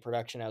get any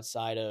production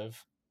outside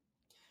of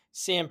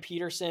Sam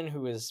Peterson,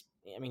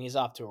 he's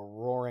off to a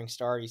roaring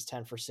start. He's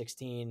 10 for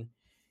 16.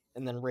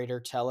 And then Raider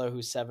Tello,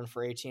 who's 7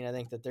 for 18. I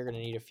think that they're going to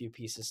need a few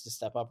pieces to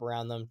step up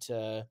around them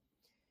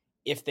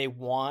if they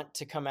want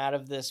to come out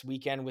of this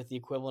weekend with the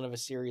equivalent of a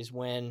series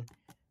win.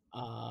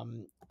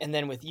 And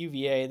then with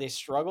UVA, they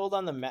struggled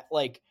on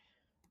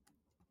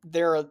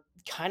they're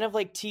kind of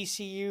like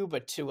TCU,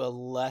 but to a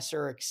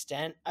lesser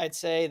extent, I'd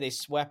say. They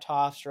swept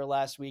Hofstra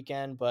last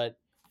weekend, but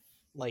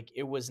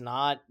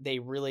they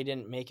really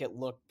didn't make it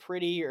look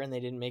pretty, and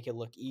they didn't make it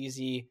look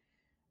easy.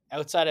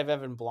 Outside of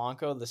Evan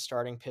Blanco, the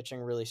starting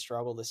pitching really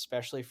struggled,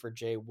 especially for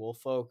Jay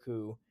Woolfolk,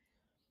 who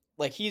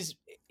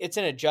it's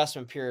an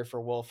adjustment period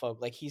for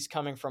Woolfolk. Like, he's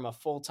coming from a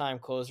full-time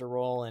closer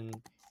role and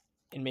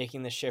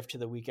making the shift to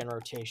the weekend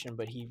rotation,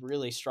 but he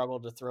really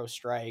struggled to throw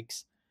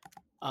strikes.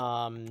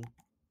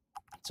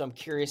 So I'm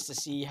curious to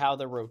see how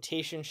the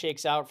rotation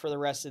shakes out for the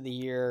rest of the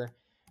year.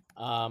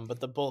 But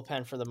the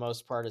bullpen, for the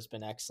most part, has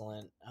been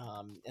excellent.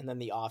 And then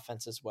the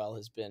offense as well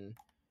has been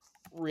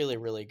really,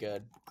 really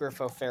good.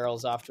 Griff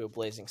O'Farrell's off to a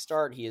blazing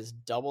start. He has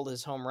doubled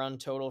his home run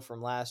total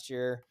from last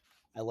year.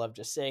 I love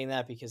just saying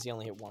that because he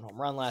only hit 1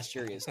 home run last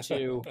year. He has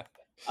 2.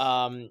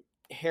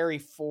 Henry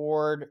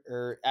Ford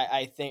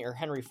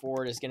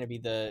is going to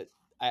be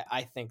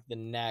I think the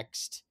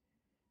next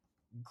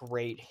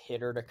great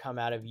hitter to come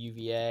out of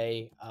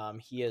UVA.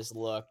 He has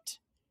looked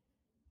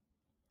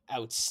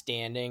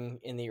outstanding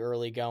in the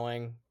early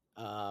going.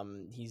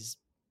 He's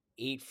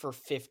 8 for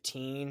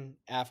 15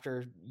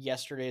 after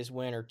yesterday's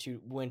win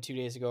 2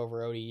 days ago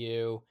over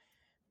ODU.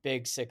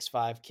 Big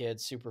 6'5" kid,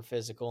 super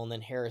physical. And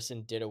then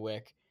Harrison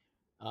Didowick,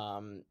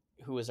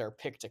 who was our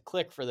pick to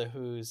click for the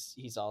Who's,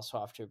 he's also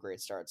off to a great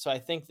start. So I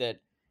think that,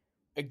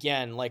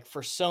 again, like,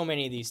 for so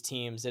many of these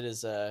teams, it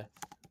is they're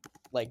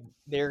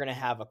going to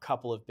have a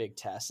couple of big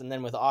tests. And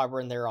then with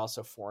Auburn, they're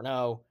also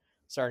 4-0.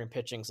 Starting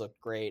pitchings looked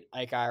great.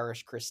 Ike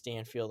Irish, Chris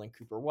Stanfield, and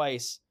Cooper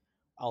Weiss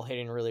all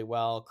hitting really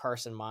well.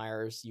 Carson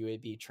Myers,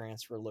 UAB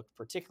transfer, looked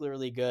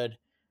particularly good.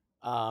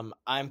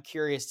 I'm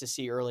curious to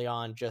see early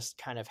on just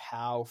kind of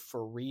how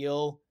for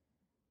real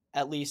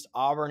at least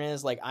Auburn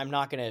is. Like, I'm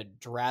not going to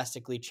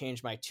drastically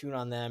change my tune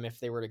on them if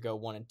they were to go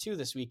 1-2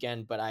 this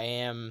weekend, but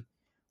I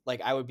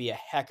would be a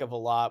heck of a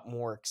lot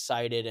more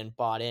excited and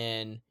bought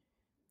in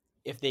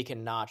if they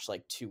can notch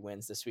 2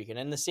 wins this weekend.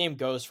 And the same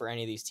goes for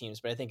any of these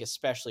teams, but I think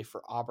especially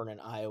for Auburn and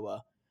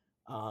Iowa,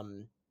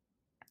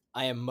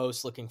 I am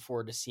most looking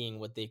forward to seeing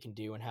what they can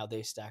do and how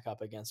they stack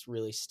up against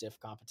really stiff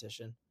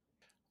competition.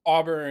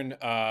 Auburn,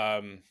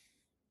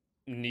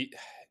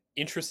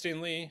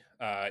 interestingly,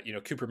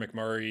 Cooper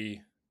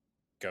McMurray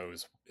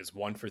is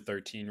 1 for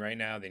 13 right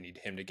now. They need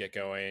him to get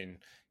going.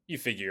 You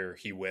figure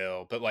he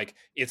will, but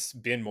it's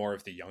been more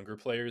of the younger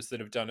players that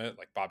have done it.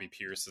 Like, Bobby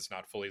Pierce is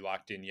not fully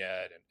locked in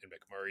yet, and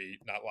McMurray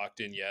not locked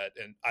in yet.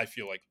 And I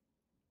feel like,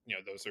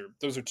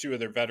 those are 2 of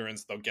their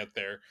veterans. They'll get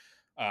there.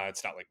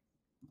 It's not like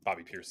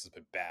Bobby Pierce has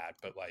been bad,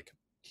 but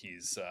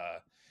he's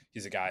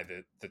a guy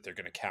that they're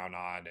going to count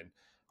on. And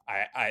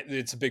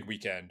it's a big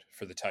weekend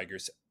for the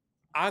Tigers.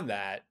 On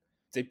that,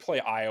 they play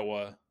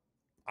Iowa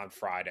on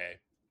Friday.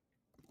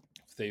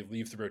 If they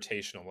leave the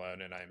rotation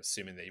alone, and I'm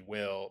assuming they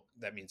will,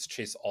 that means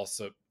Chase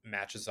Alsop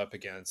matches up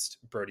against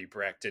Brody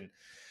Brecht. And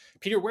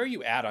Peter, where are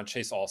you at on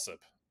Chase Alsop?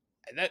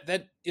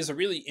 That is a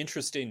really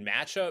interesting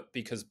matchup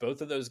because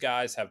both of those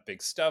guys have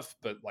big stuff,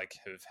 but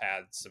have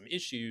had some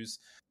issues.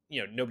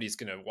 Nobody's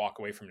going to walk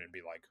away from it and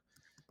be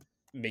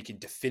making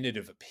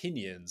definitive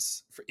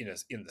opinions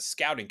in the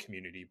scouting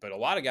community, but a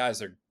lot of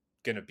guys are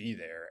going to be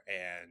there,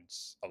 and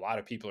a lot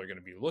of people are going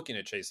to be looking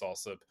at Chase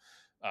Alsop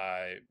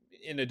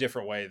in a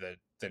different way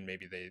than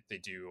maybe they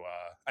do.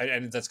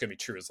 And that's going to be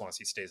true as long as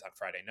he stays on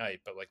Friday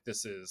night. But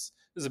this is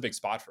a big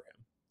spot for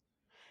him.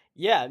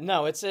 Yeah,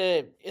 no, it's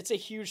a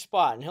huge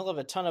spot, and he'll have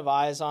a ton of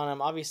eyes on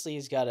him. Obviously,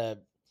 he's got a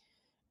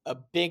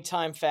big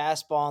time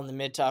fastball in the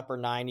mid to upper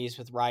 90s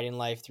with riding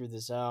life through the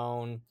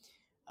zone.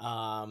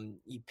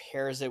 He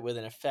pairs it with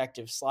an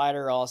effective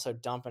slider, also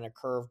dumping a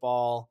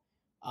curveball.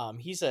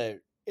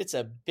 It's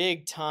a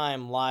big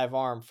time live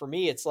arm. For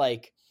me, it's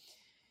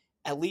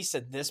at least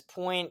at this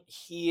point,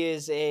 he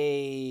is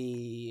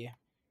a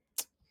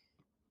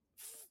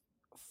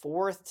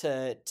fourth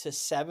to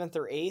seventh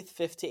or eighth,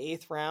 fifth to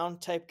eighth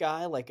round type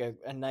guy, like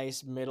a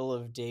nice middle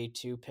of day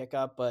 2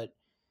 pickup. But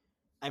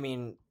I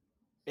mean,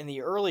 in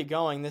the early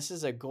going, this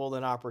is a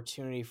golden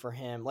opportunity for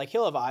him. Like,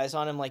 he'll have eyes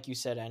on him, like you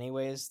said,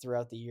 anyways,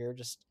 throughout the year,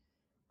 just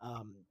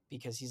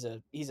because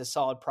he's a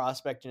solid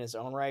prospect in his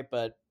own right.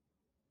 But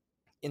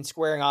in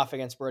squaring off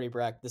against Brody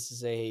Brecht, this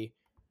is a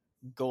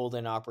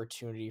golden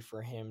opportunity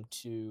for him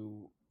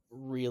to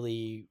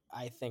really,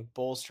 I think,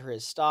 bolster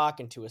his stock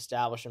and to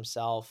establish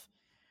himself.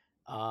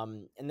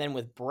 And then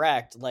with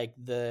Brecht, like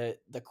the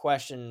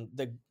question,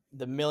 the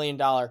 $1 million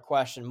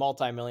question,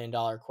 multi-million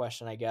dollar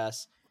question, I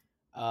guess,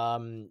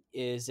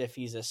 is if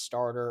he's a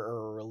starter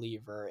or a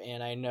reliever.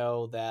 And I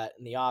know that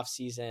in the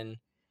offseason,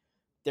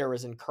 there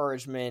was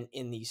encouragement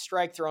in the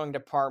strike throwing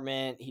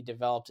department. He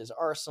developed his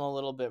arsenal a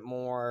little bit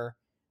more.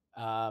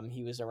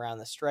 He was around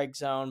the strike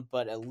zone,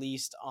 but at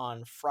least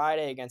on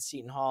Friday against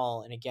Seton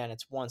Hall, and again,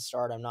 it's one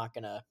start. I'm not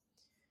going to,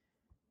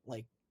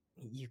 like,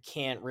 you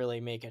can't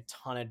really make a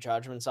ton of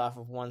judgments off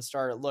of one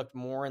start. It looked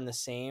more in the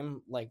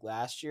same like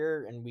last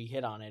year, and we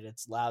hit on it.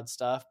 It's loud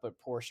stuff, but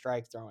poor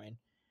strike throwing.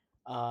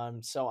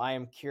 So I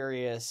am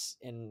curious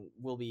and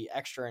will be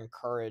extra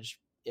encouraged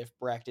if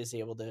Brecht is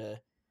able to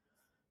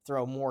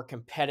throw more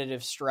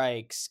competitive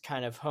strikes,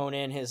 kind of hone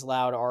in his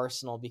loud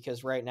arsenal,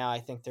 because right now I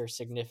think there's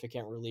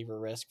significant reliever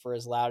risk. For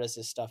as loud as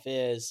his stuff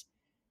is,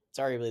 it's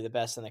arguably the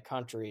best in the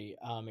country.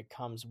 It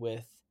comes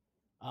with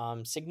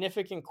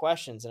significant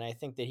questions, and I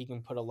think that he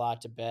can put a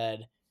lot to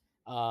bed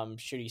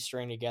should he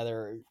string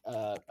together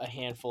a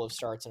handful of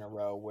starts in a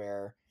row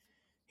where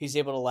he's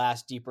able to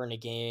last deeper into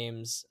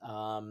games.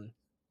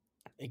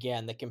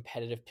 Again, the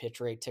competitive pitch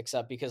rate ticks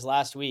up, because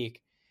last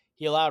week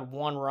he allowed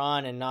 1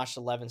 run and notched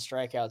 11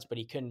 strikeouts, but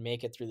he couldn't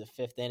make it through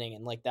the 5th inning.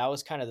 And like, that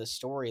was kind of the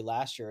story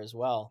last year as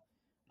well.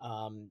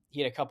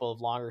 He had a couple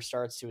of longer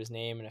starts to his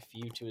name and a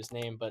few to his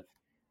name, but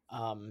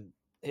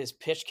his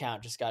pitch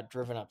count just got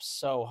driven up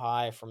so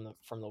high from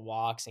the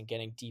walks and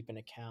getting deep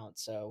into count.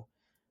 So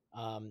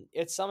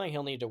it's something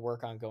he'll need to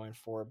work on going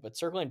forward. But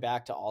circling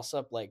back to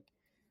Alsop, like,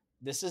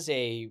 this is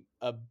a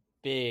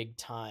big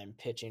time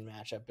pitching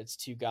matchup. It's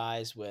 2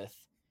 guys with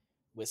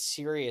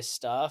serious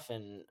stuff,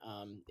 and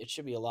it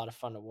should be a lot of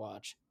fun to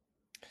watch.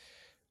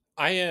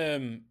 I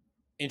am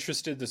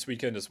interested this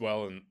weekend as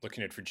well in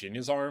looking at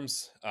Virginia's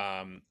arms.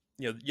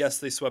 Yes,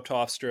 they swept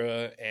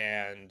Hofstra,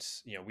 and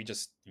we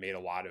just made a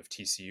lot of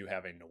TCU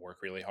having to work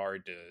really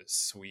hard to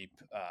sweep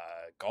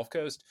Gulf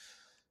Coast.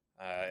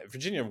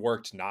 Virginia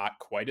worked not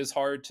quite as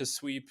hard to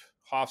sweep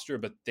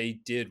Hofstra, but they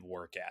did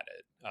work at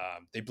it.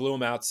 They blew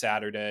them out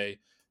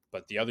Saturday,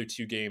 but the other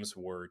 2 games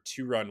were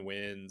 2-run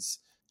wins.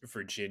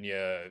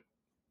 Virginia,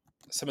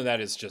 some of that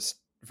is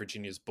just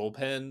Virginia's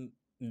bullpen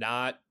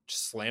not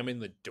slamming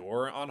the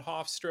door on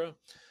Hofstra.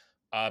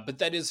 But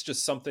that is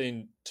just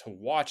something to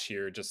watch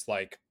here. Just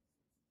like,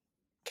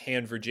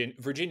 can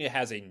Virginia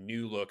has a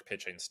new look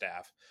pitching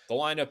staff. The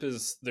lineup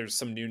there's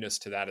some newness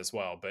to that as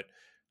well, but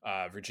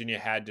Virginia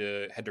had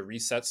to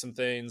reset some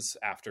things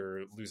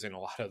after losing a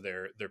lot of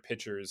their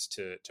pitchers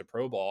to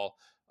pro ball.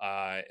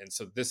 And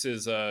so this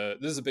is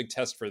a big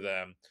test for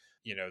them.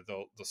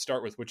 They'll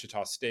start with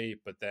Wichita State,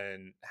 but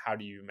then how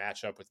do you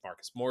match up with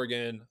Marcus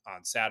Morgan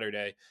on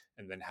Saturday?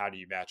 And then how do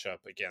you match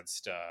up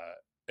against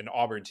an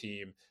Auburn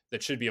team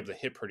that should be able to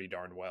hit pretty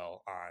darn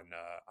well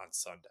on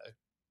Sunday?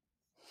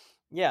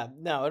 Yeah,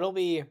 no,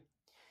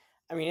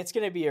 it's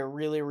going to be a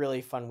really,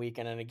 really fun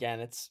weekend. And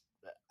again,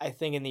 I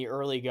think in the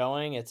early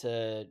going, it's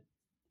going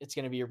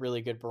to be a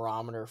really good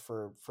barometer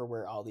for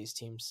where all these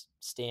teams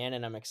stand.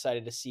 And I'm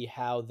excited to see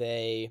how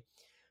they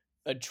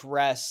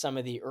address some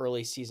of the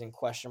early season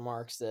question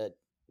marks that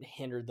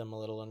hindered them a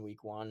little in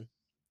week 1.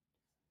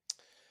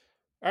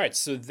 All right,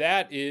 so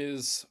that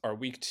is our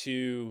week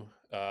 2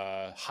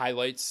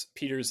 highlights.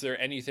 Peter, is there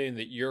anything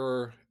that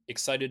you're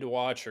excited to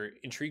watch or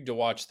intrigued to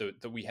watch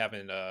that we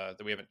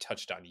haven't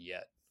touched on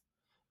yet?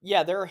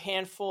 Yeah, there are a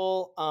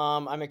handful.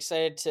 I'm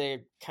excited to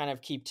kind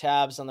of keep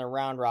tabs on the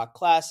Round Rock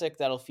Classic.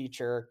 That'll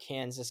feature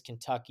Kansas,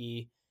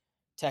 Kentucky,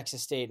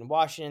 Texas State, and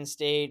Washington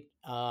State.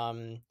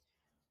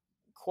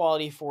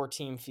 Quality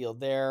 4-team field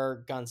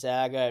there.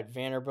 Gonzaga at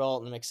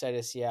Vanderbilt, and I'm excited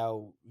to see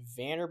how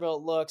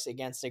Vanderbilt looks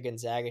against a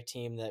Gonzaga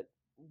team that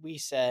we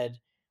said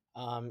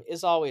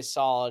is always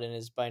solid and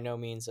is by no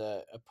means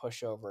a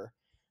pushover.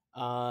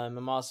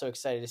 I'm also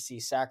excited to see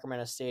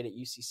Sacramento State at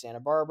UC Santa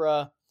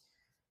Barbara,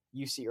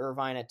 UC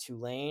Irvine at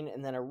Tulane,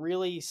 and then a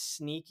really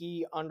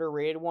sneaky,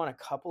 underrated one, a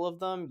couple of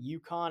them,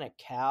 UConn at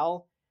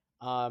Cal.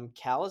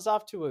 Cal is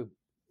off to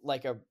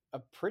a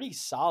pretty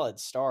solid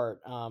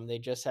start. They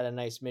just had a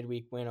nice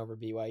midweek win over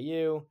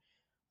BYU.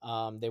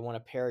 They won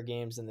a pair of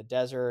games in the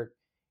desert.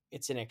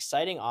 It's an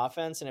exciting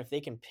offense, and if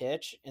they can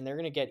pitch, and they're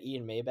going to get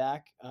Ian May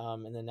back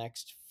in the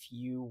next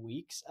few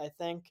weeks, I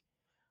think.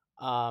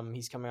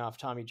 He's coming off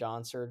Tommy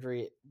John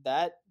surgery.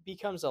 That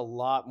becomes a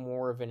lot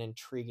more of an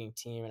intriguing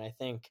team, and I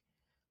think,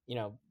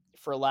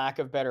 for lack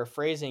of better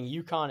phrasing,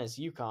 UConn is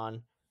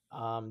UConn.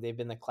 They've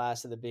been the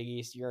class of the Big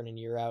East year in and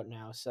year out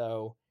now,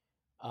 so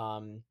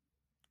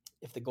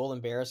If the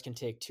Golden Bears can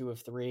take 2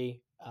 of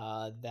 3,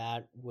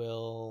 that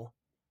will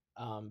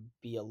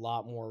be a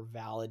lot more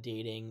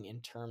validating in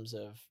terms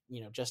of,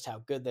 just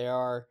how good they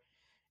are.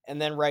 And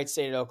then Wright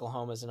State at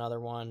Oklahoma is another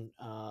one.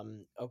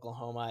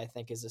 Oklahoma, I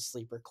think, is a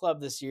sleeper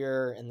club this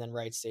year, and then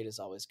Wright State is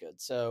always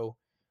good. So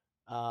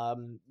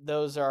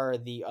those are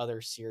the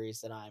other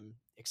series that I'm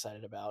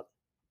excited about.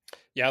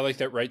 Yeah, I like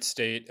that Wright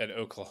State at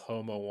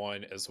Oklahoma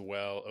one as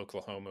well.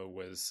 Oklahoma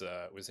was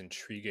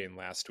intriguing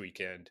last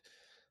weekend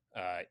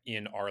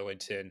in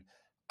Arlington.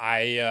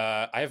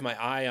 I have my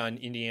eye on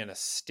Indiana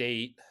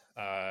State.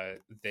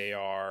 They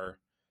are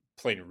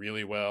playing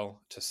really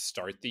well to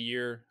start the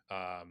year.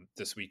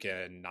 This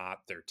weekend, not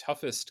their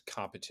toughest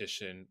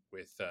competition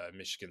with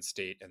Michigan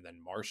State and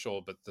then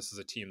Marshall, but this is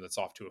a team that's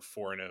off to a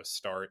 4-0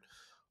 start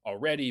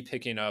already,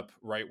 picking up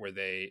right where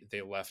they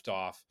left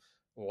off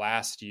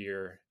last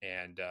year.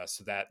 And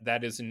so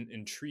that is an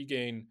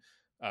intriguing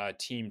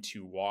team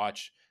to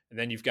watch. And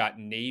then you've got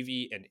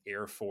Navy and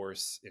Air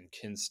Force in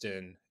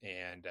Kinston.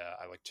 And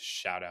I like to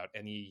shout out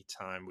any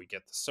time we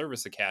get the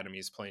service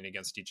academies playing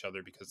against each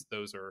other, because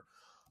those are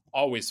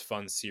always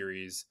fun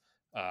series.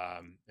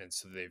 And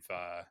so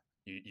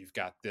you've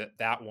got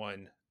that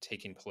one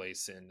taking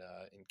place in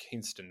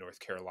Kinston, North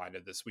Carolina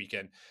this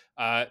weekend.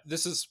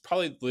 This is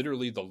probably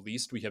literally the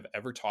least we have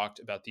ever talked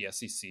about the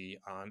SEC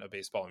on a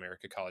Baseball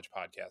America College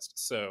podcast.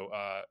 So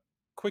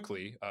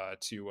quickly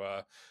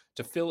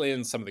to fill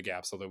in some of the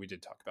gaps, although we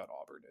did talk about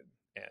Auburn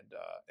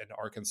and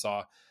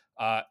Arkansas.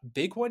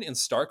 Big one in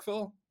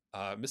Starkville.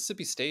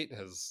 Mississippi State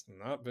has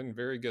not been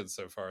very good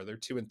so far. They're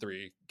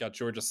 2-3. Got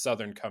Georgia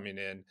Southern coming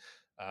in,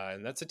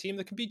 and that's a team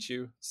that can beat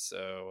you.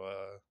 So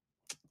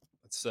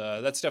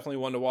that's definitely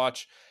one to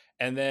watch.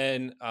 And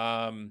then,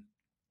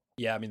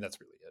 yeah, I mean, that's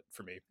really it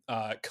for me.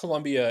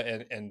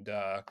 Columbia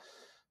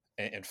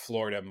and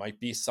Florida might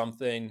be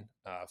something.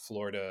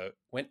 Florida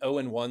went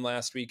 0-1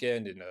 last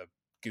weekend in a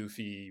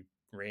goofy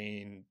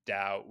rained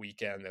out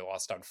weekend. They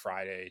lost on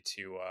Friday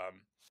to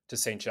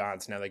St.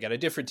 John's. Now they got a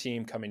different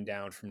team coming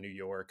down from New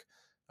York.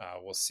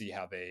 We'll see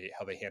how they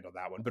handle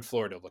that one. But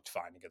Florida looked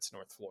fine against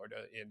North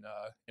Florida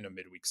in a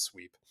midweek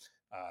sweep.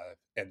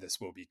 And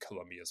this will be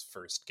Columbia's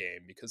first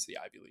game because the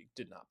Ivy League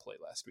did not play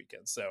last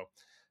weekend. So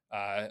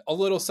a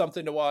little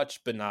something to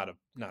watch, but not a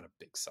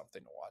big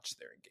something to watch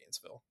there in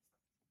Gainesville.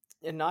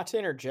 And not to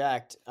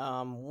interject,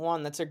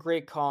 one, that's a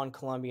great call in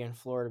Columbia and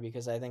Florida,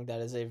 because I think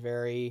that is a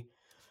very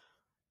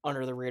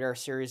under the radar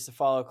series to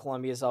follow.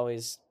 Columbia is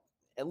always,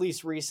 at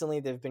least recently,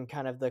 they've been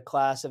kind of the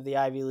class of the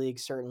Ivy League,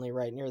 certainly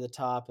right near the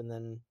top. And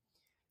then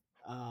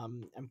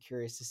I'm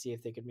curious to see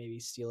if they could maybe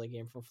steal a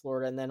game from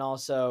Florida. And then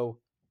also,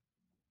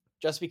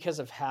 just because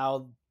of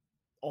how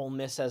Ole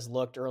Miss has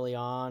looked early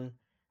on,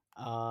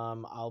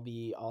 I'll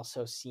be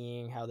also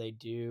seeing how they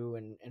do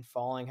and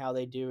following how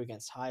they do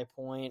against High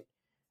Point.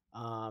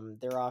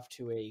 They're off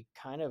to a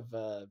kind of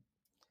a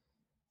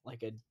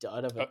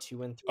dud of a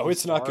 2-3. Oh,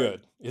 it's start. not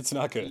good. It's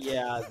not good.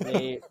 Yeah,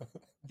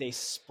 they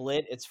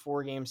split its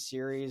 4-game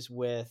series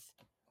with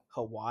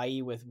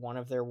Hawaii, with one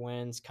of their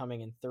wins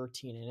coming in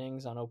 13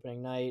 innings on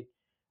opening night.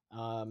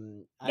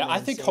 I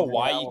think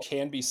Hawaii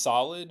can be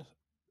solid,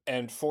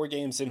 and 4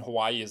 games in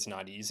Hawaii is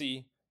not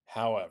easy.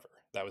 However,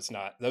 that was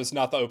not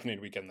the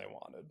opening weekend they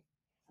wanted.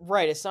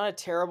 Right, it's not a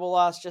terrible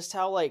loss. Just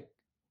how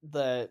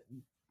the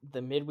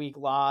midweek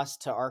loss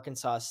to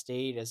Arkansas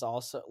State is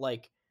also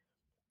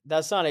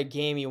that's not a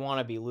game you want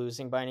to be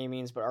losing by any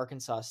means, but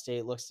Arkansas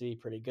State looks to be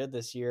pretty good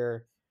this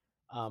year.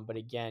 But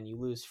again, you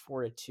lose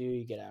 4-2,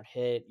 you get out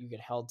hit, you get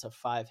held to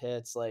 5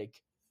 hits.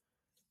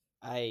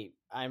 I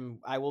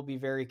will be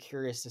very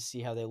curious to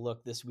see how they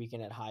look this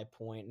weekend at High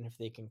Point and if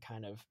they can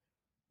kind of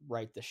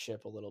right the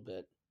ship a little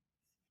bit.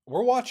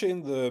 We're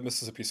watching the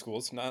Mississippi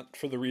schools, not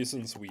for the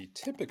reasons we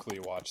typically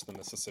watch the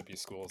Mississippi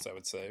schools, I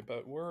would say,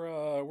 but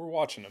we're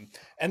watching them.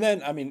 And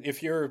then, I mean,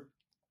 if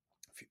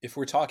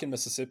we're talking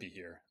Mississippi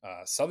here,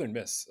 Southern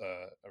Miss,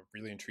 a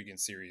really intriguing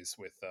series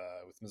with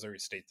Missouri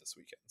State this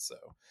weekend. So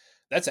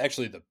that's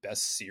actually the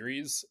best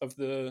series of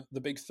the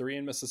big 3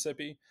 in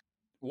Mississippi.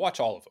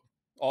 Watch all of them.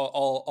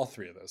 All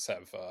 3 of those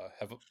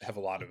have a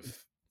lot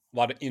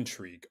of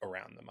intrigue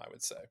around them, I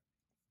would say.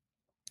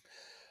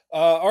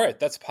 All right,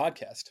 that's a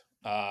podcast.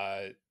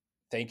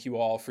 Thank you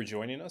all for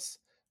joining us.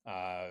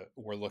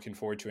 We're looking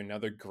forward to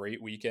another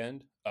great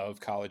weekend of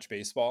college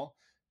baseball.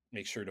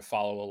 Make sure to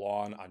follow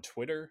along on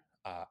Twitter.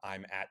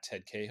 I'm at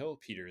Ted Cahill.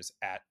 Peter's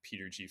at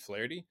Peter G.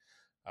 Flaherty.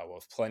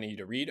 We'll have plenty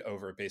to read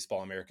over at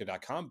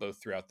baseballamerica.com,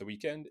 both throughout the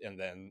weekend and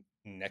then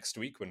next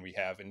week when we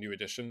have a new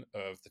edition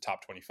of the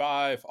Top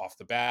 25 off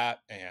the bat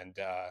and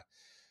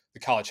the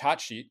College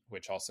Hot Sheet,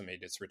 which also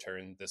made its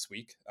return this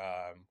week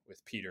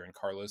with Peter and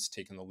Carlos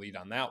taking the lead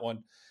on that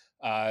one.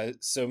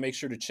 So make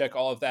sure to check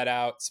all of that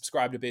out.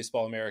 Subscribe to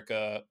Baseball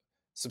America.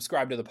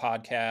 Subscribe to the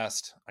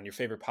podcast on your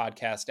favorite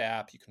podcast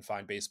app. You can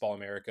find the Baseball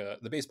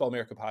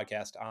America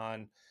podcast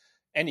on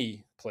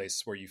any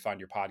place where you find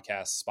your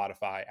podcasts,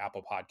 Spotify,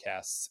 Apple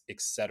Podcasts,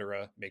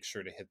 etc. Make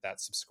sure to hit that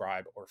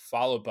subscribe or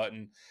follow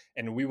button,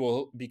 and we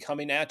will be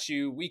coming at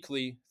you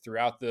weekly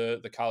throughout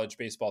the college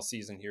baseball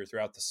season here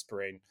throughout the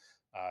spring.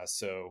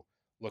 So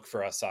look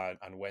for us on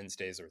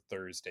Wednesdays or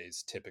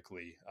Thursdays,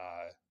 typically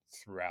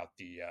throughout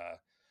the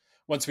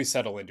once we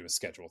settle into a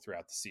schedule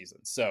throughout the season.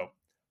 So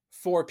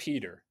for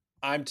Peter,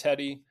 I'm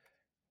Teddy.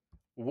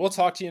 We'll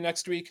talk to you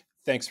next week.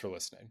 Thanks for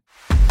listening.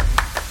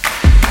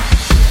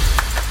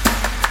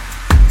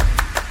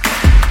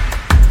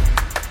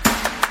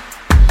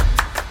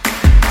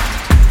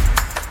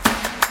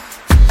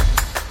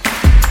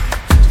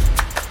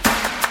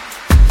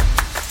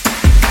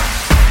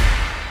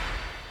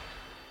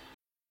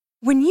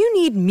 When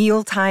you need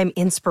mealtime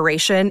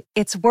inspiration,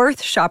 it's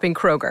worth shopping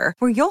Kroger,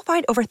 where you'll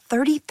find over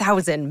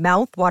 30,000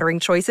 mouth-watering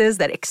choices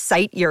that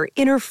excite your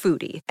inner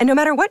foodie. And no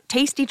matter what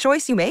tasty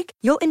choice you make,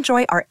 you'll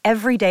enjoy our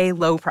everyday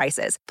low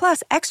prices,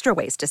 plus extra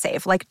ways to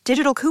save, like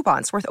digital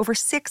coupons worth over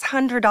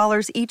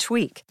 $600 each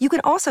week. You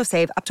can also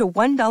save up to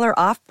 $1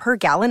 off per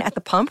gallon at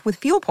the pump with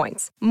fuel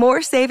points.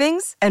 More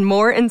savings and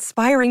more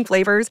inspiring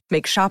flavors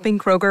make shopping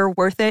Kroger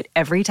worth it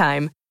every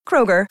time.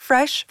 Kroger,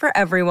 fresh for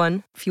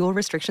everyone. Fuel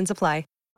restrictions apply.